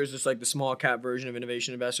investor is just like the small cap version of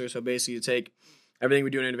Innovation Investor. So basically, you take everything we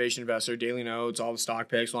do in Innovation Investor, daily notes, all the stock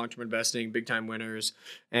picks, long-term investing, big time winners,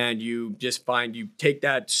 and you just you take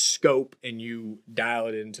that scope and you dial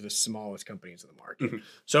it into the smallest companies in the market.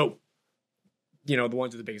 So, the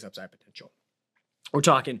ones with the biggest upside potential. We're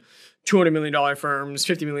talking $200 million firms,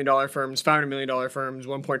 $50 million firms, $500 million firms,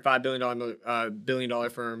 $1.5 billion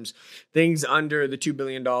firms, things under the $2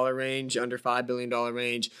 billion range, under $5 billion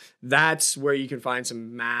range. That's where you can find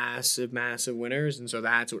some massive, massive winners. And so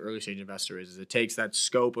that's what early stage investor is it takes that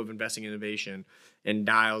scope of investing innovation and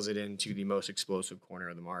dials it into the most explosive corner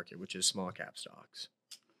of the market, which is small cap stocks.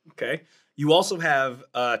 Okay. You also have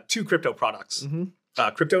 2 crypto products,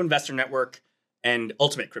 Crypto Investor Network and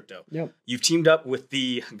Ultimate Crypto. Yep. You've teamed up with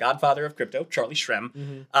the godfather of crypto, Charlie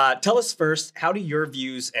Shrem. Tell us first, how do your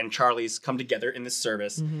views and Charlie's come together in this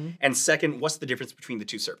service? And second, what's the difference between the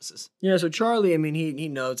 2 services? Yeah, so Charlie, he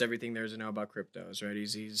knows everything there is to know about cryptos, right?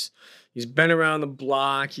 He's been around the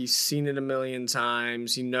block. He's seen it a million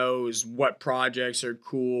times. He knows what projects are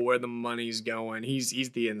cool, where the money's going. He's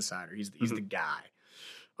the insider. He's the guy.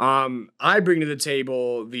 I bring to the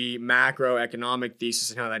table the macroeconomic thesis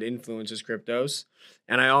and how that influences cryptos.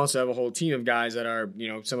 And I also have a whole team of guys that are,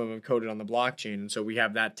 some of them coded on the blockchain. And so we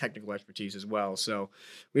have that technical expertise as well. So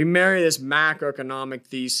we marry this macroeconomic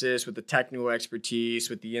thesis with the technical expertise,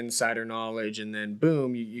 with the insider knowledge, and then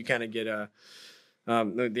boom, you kind of get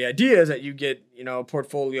the idea is that you get, a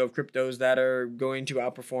portfolio of cryptos that are going to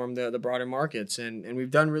outperform the broader markets. And we've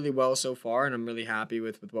done really well so far. And I'm really happy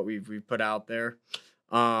with what we've put out there.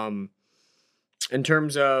 In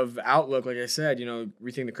terms of outlook, like I said,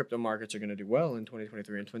 we think the crypto markets are going to do well in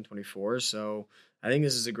 2023 and 2024. So I think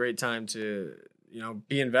this is a great time to,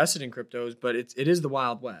 be invested in cryptos, but it is the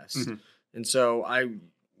Wild West. And so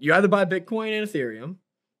you either buy Bitcoin and Ethereum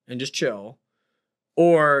and just chill,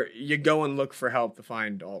 or you go and look for help to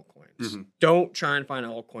find altcoins. Don't try and find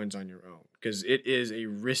altcoins on your own because it is a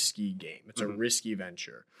risky game. It's a risky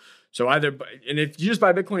venture. So and if you just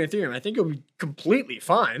buy Bitcoin and Ethereum, I think you'll be completely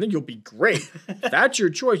fine. I think you'll be great. If that's your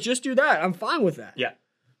choice, just do that. I'm fine with that. Yeah.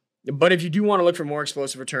 But if you do want to look for more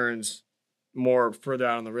explosive returns, more further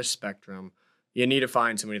out on the risk spectrum, you need to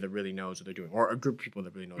find somebody that really knows what they're doing, or a group of people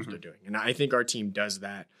that really knows what they're doing. And I think our team does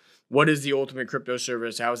that. What is the Ultimate Crypto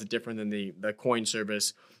service? How is it different than the coin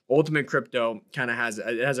service? Ultimate Crypto kind of has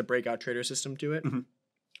a breakout trader system to it.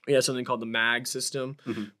 We have something called the MAG system,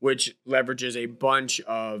 which leverages a bunch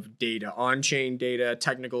of data, on-chain data,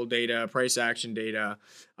 technical data, price action data,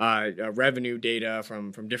 revenue data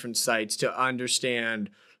from different sites to understand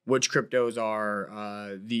which cryptos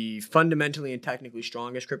are the fundamentally and technically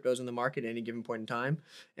strongest cryptos in the market at any given point in time.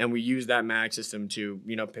 And we use that MAG system to,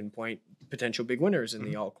 pinpoint potential big winners in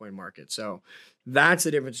the altcoin market. So that's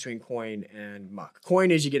the difference between coin and muck. Coin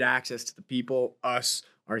is you get access to the people, us,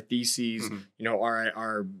 our theses,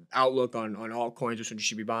 our outlook on altcoins, which one you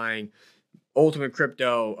should be buying. Ultimate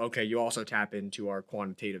Crypto, okay, you also tap into our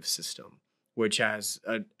quantitative system, which has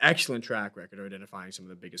an excellent track record of identifying some of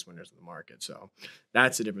the biggest winners in the market. So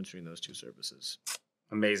that's the difference between those 2 services.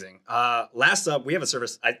 Amazing. Last up, we have a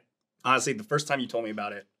service. Honestly, the first time you told me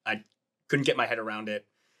about it, I couldn't get my head around it.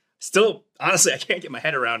 Still, honestly, I can't get my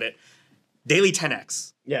head around it. Daily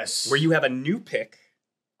 10X. Yes. Where you have a new pick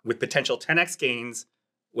with potential 10X gains.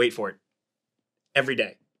 Wait for it. Every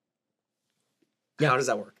day. Yeah. How does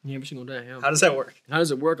that work? Every single day, yeah. How does that work? How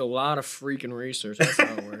does it work? A lot of freaking research. That's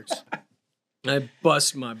how it works. I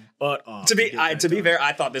bust my butt off. To be fair,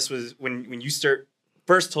 I thought this was when you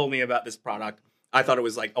first told me about this product, I thought it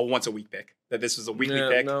was like a once a week pick. That this was a weekly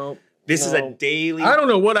pick. No. This is a daily. I don't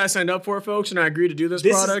know what I signed up for, folks, and I agreed to do this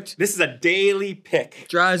product. This is a daily pick.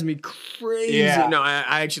 Drives me crazy. Yeah. No,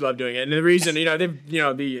 I actually love doing it, and the reason,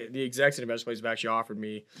 the execs at Invest Place have actually offered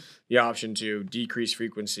me the option to decrease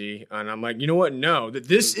frequency, and I'm like, you know what? No, that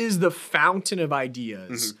this is the fountain of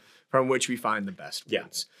ideas from which we find the best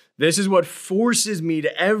ones. This is what forces me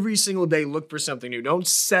to every single day look for something new. Don't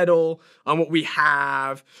settle on what we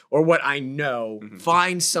have or what I know.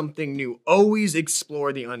 Find something new. Always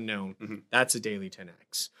explore the unknown. That's a daily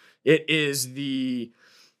 10X. It is the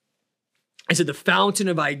fountain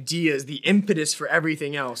of ideas, the impetus for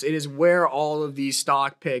everything else. It is where all of these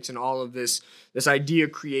stock picks and all of this idea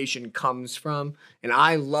creation comes from. And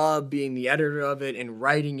I love being the editor of it and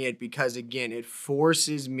writing it because, again, it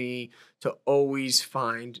forces me to always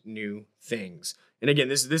find new things. And again,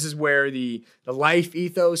 this is where the life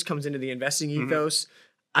ethos comes into the investing ethos.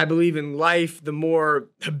 I believe in life, the more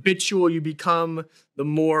habitual you become, the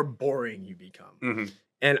more boring you become.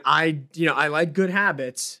 And I like good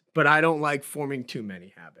habits, but I don't like forming too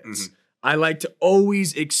many habits. I like to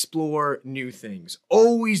always explore new things,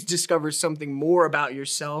 always discover something more about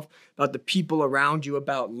yourself, about the people around you,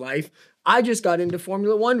 about life. I just got into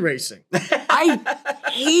Formula One racing. I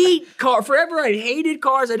hate cars. Forever I hated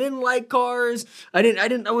cars. I didn't like cars. I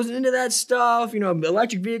wasn't into that stuff.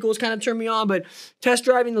 Electric vehicles kind of turned me on, but test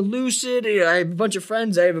driving the Lucid, I have a bunch of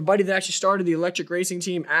friends. I have a buddy that actually started the electric racing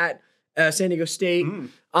team at San Diego State.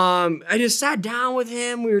 I just sat down with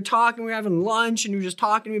him. We were talking, we were having lunch, and he was just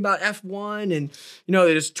talking to me about F1. And,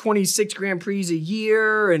 there's 26 Grand Prix a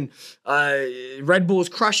year, and Red Bull is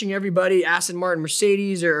crushing everybody. Aston Martin,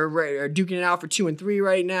 Mercedes are duking it out for 2 and 3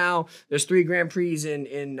 right now. There's 3 Grand Prix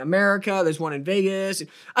in America. There's 1 in Vegas. And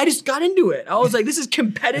I just got into it. I was like, this is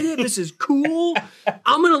competitive. This is cool.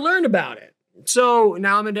 I'm going to learn about it. So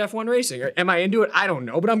now I'm into F1 racing. Am I into it? I don't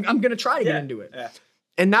know, but I'm going to try to get into it.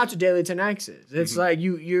 And that's what Daily 10X is. It's like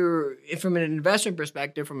you're from an investment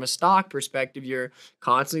perspective, from a stock perspective, you're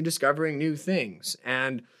constantly discovering new things.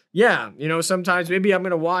 And sometimes maybe I'm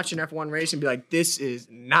going to watch an F1 race and be like, this is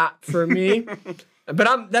not for me.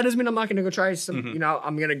 But that doesn't mean I'm not going to go try some,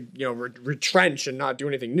 I'm going to, retrench and not do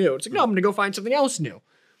anything new. It's like, no, I'm going to go find something else new.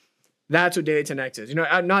 That's what Daily 10X is.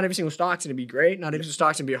 Not every single stock's going to be great. Not every single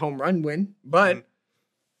stock's going to be a home run win, but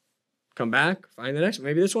come back, find the next one.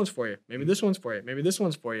 Maybe this one's for you. Maybe this one's for you. Maybe this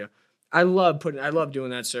one's for you. I love doing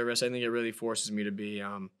that service. I think it really forces me to be,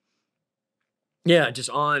 just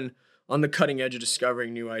on the cutting edge of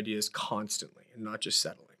discovering new ideas constantly and not just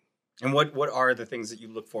settling. And what are the things that you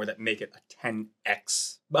look for that make it a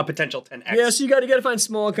 10X, a potential 10X? Yeah, so you got to find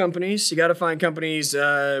small companies. You got to find companies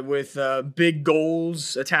with big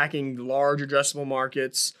goals, attacking large addressable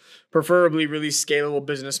markets, preferably really scalable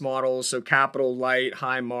business models. So capital light,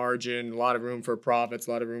 high margin, a lot of room for profits,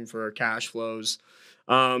 a lot of room for cash flows.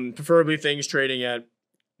 Preferably things trading at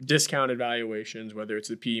discounted valuations, whether it's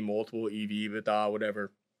the P multiple, EV, EBITDA,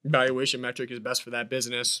 whatever valuation metric is best for that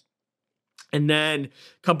business. And then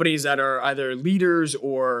companies that are either leaders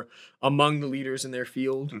or among the leaders in their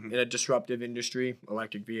field in a disruptive industry,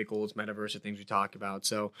 electric vehicles, metaverse, things we talk about.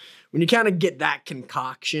 So when you kind of get that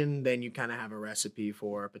concoction, then you kind of have a recipe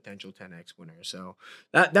for a potential 10X winner. So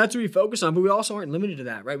that's what we focus on, but we also aren't limited to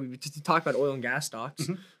that, right? We talk about oil and gas stocks.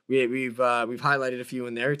 We've highlighted a few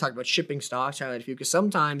in there. We talked about shipping stocks, highlighted a few, because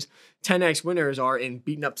sometimes 10X winners are in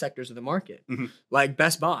beaten up sectors of the market, like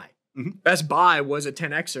Best Buy. Best Buy was a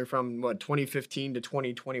 10Xer from 2015 to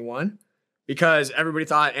 2021 because everybody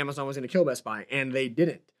thought Amazon was going to kill Best Buy, and they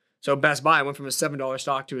didn't. So Best Buy went from a $7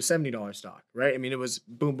 stock to a $70 stock, right? I mean, it was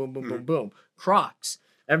boom, boom, boom, boom, boom. Crocs.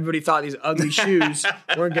 Everybody thought these ugly shoes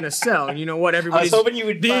weren't going to sell. And you know what? I was hoping you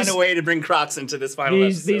would find a way to bring Crocs into this final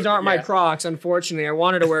episode. These aren't my Crocs, unfortunately. I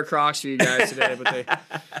wanted to wear Crocs for you guys today, but they...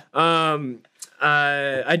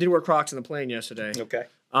 I did wear Crocs on the plane yesterday. Okay.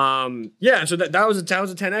 So that was a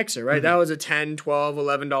 10Xer, right? That was a $10,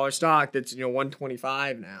 $12, $11 stock that's,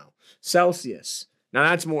 $125 now. Celsius. Now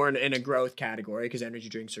that's more in a growth category because energy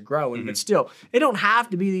drinks are growing, but still, they don't have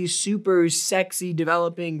to be these super sexy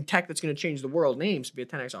developing tech that's going to change the world names to be a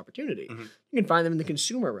 10X opportunity. You can find them in the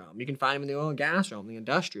consumer realm. You can find them in the oil and gas realm, the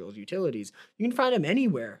industrials, utilities. You can find them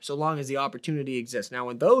anywhere so long as the opportunity exists. Now,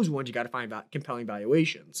 in those ones, you got to find compelling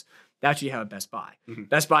valuations. That's what you have at Best Buy.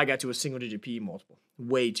 Best Buy got to a single-digit P multiple.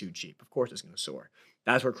 Way too cheap. Of course it's going to soar.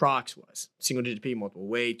 That's where Crocs was. Single-digit P multiple.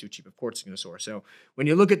 Way too cheap. Of course it's going to soar. So when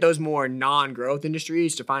you look at those more non-growth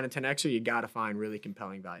industries, to find a 10Xer, you got to find really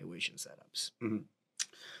compelling valuation setups.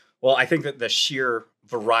 Well, I think that the sheer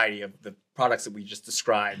variety of the products that we just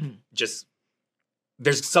described,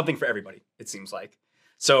 there's something for everybody, it seems like.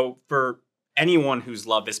 So for anyone who's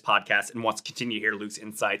loved this podcast and wants to continue to hear Luke's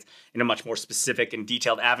insights in a much more specific and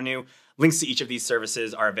detailed avenue, links to each of these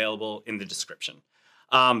services are available in the description.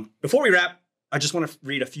 Before we wrap, I just want to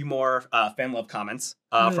read a few more fan love comments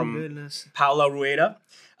from Paolo Rueda.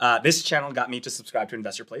 This channel got me to subscribe to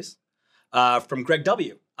Investor Place. From Greg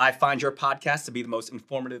W. I find your podcast to be the most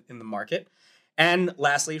informative in the market. And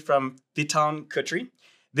lastly, from Vitan Kutri.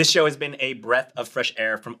 This show has been a breath of fresh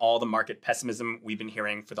air from all the market pessimism we've been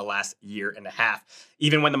hearing for the last year and a half.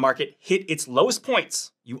 Even when the market hit its lowest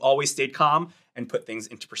points, you always stayed calm and put things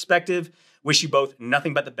into perspective. Wish you both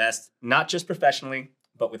nothing but the best, not just professionally,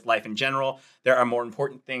 but with life in general. There are more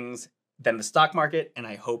important things than the stock market, and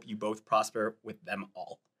I hope you both prosper with them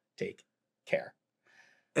all. Take care.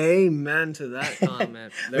 Amen to that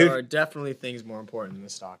comment. There are definitely things more important than the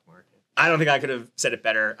stock market. I don't think I could have said it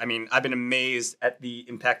better. I mean, I've been amazed at the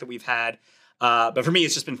impact that we've had. But for me,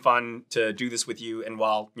 it's just been fun to do this with you. And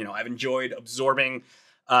while, I've enjoyed absorbing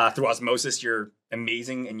through osmosis your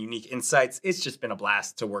amazing and unique insights, it's just been a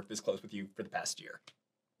blast to work this close with you for the past year.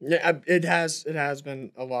 Yeah, it has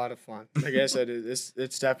been a lot of fun. Like I said,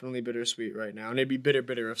 it's definitely bittersweet right now. And it'd be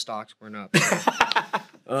bitter if stocks weren't up.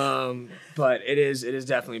 But it is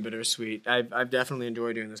definitely bittersweet. I've definitely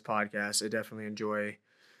enjoyed doing this podcast. I definitely enjoy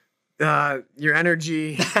your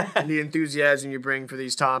energy, the enthusiasm you bring for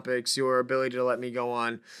these topics, your ability to let me go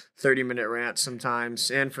on 30-minute rants sometimes,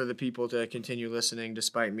 and for the people to continue listening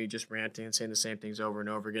despite me just ranting and saying the same things over and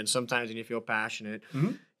over again. Sometimes when you feel passionate,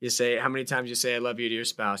 you say, how many times you say I love you to your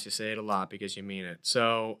spouse? You say it a lot because you mean it.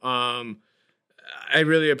 So I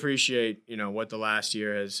really appreciate, what the last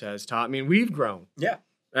year has taught me. And we've grown. Yeah.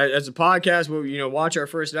 As a podcast, we'll, watch our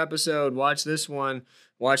first episode, watch this one,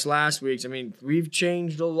 watch last week's. I mean, we've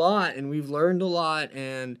changed a lot and we've learned a lot,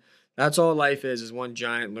 and that's all life is one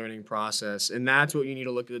giant learning process. And that's what you need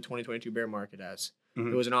to look at the 2022 bear market as.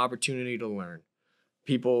 It was an opportunity to learn.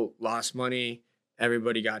 People lost money.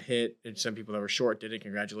 Everybody got hit. And some people that were short did it.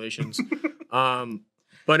 Congratulations.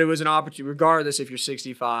 But it was an opportunity, regardless if you're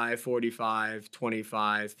 65, 45,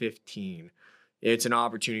 25, 15. It's an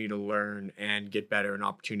opportunity to learn and get better, an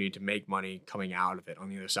opportunity to make money coming out of it on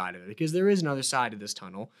the other side of it. Because there is another side of this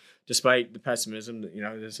tunnel, despite the pessimism.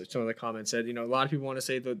 Some of the comments said, a lot of people want to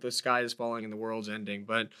say that the sky is falling and the world's ending.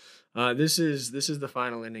 But this is the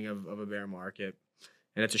final ending of a bear market.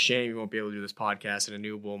 And it's a shame you won't be able to do this podcast in a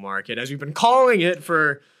new bull market, as we've been calling it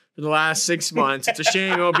for the last 6 months. It's a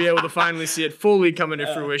shame you won't be able to finally see it fully come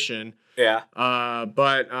into fruition. Yeah.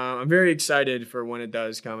 But I'm very excited for when it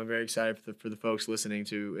does come. I'm very excited for the folks listening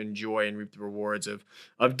to enjoy and reap the rewards of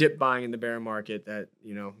dip buying in the bear market that,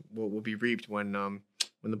 will be reaped when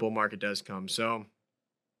the bull market does come. So,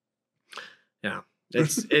 yeah,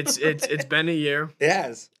 it's been a year. It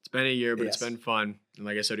has. It's been a year, but It's been fun. And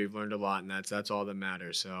like I said, we've learned a lot, and that's all that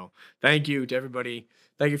matters. So thank you to everybody.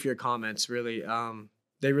 Thank you for your comments. Really,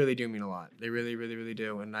 they really do mean a lot. They really, really, really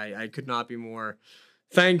do. And I could not be more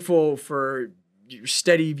thankful for your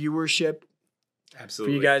steady viewership.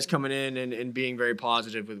 Absolutely. For you guys coming in and being very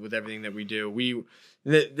positive with everything that we do.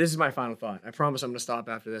 This is my final thought. I promise I'm going to stop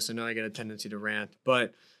after this. I know I get a tendency to rant,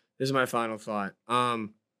 but this is my final thought.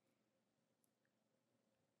 One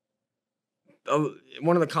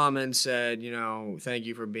of the comments said, thank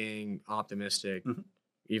you for being optimistic,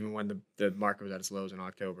 even when the market was at its lows in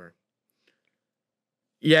October.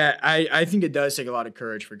 Yeah, I think it does take a lot of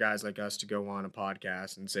courage for guys like us to go on a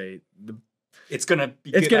podcast and say it's gonna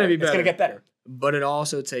be better. It's gonna get better. But it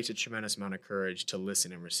also takes a tremendous amount of courage to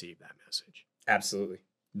listen and receive that message. Absolutely.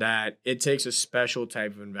 That it takes a special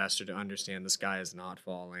type of investor to understand the sky is not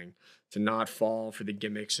falling, to not fall for the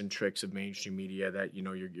gimmicks and tricks of mainstream media that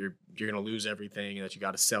you're gonna lose everything and that you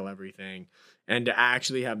got to sell everything, and to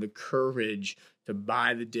actually have the courage to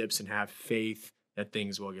buy the dips and have faith that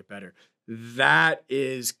things will get better. That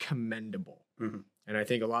is commendable. And I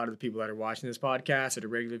think a lot of the people that are watching this podcast, that are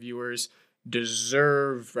regular viewers,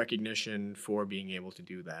 deserve recognition for being able to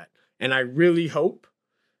do that. And I really hope,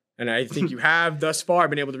 and I think you have thus far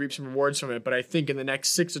been able to reap some rewards from it, but I think in the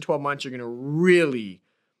next 6 to 12 months, you're going to really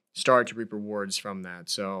start to reap rewards from that.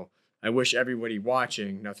 So I wish everybody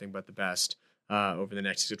watching nothing but the best over the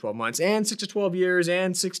next 6 to 12 months and 6 to 12 years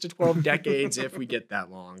and 6 to 12 decades if we get that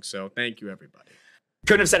long. So thank you, everybody.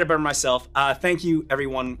 Couldn't have said it better myself. Thank you,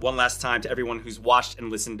 everyone, one last time to everyone who's watched and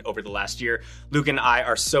listened over the last year. Luke and I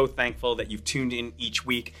are so thankful that you've tuned in each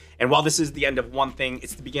week. And while this is the end of one thing,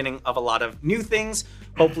 it's the beginning of a lot of new things.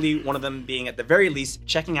 Hopefully, one of them being, at the very least,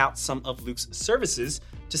 checking out some of Luke's services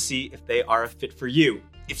to see if they are a fit for you.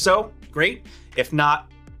 If so, great. If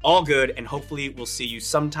not, all good. And hopefully, we'll see you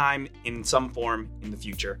sometime in some form in the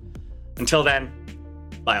future. Until then,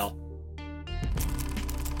 bye all.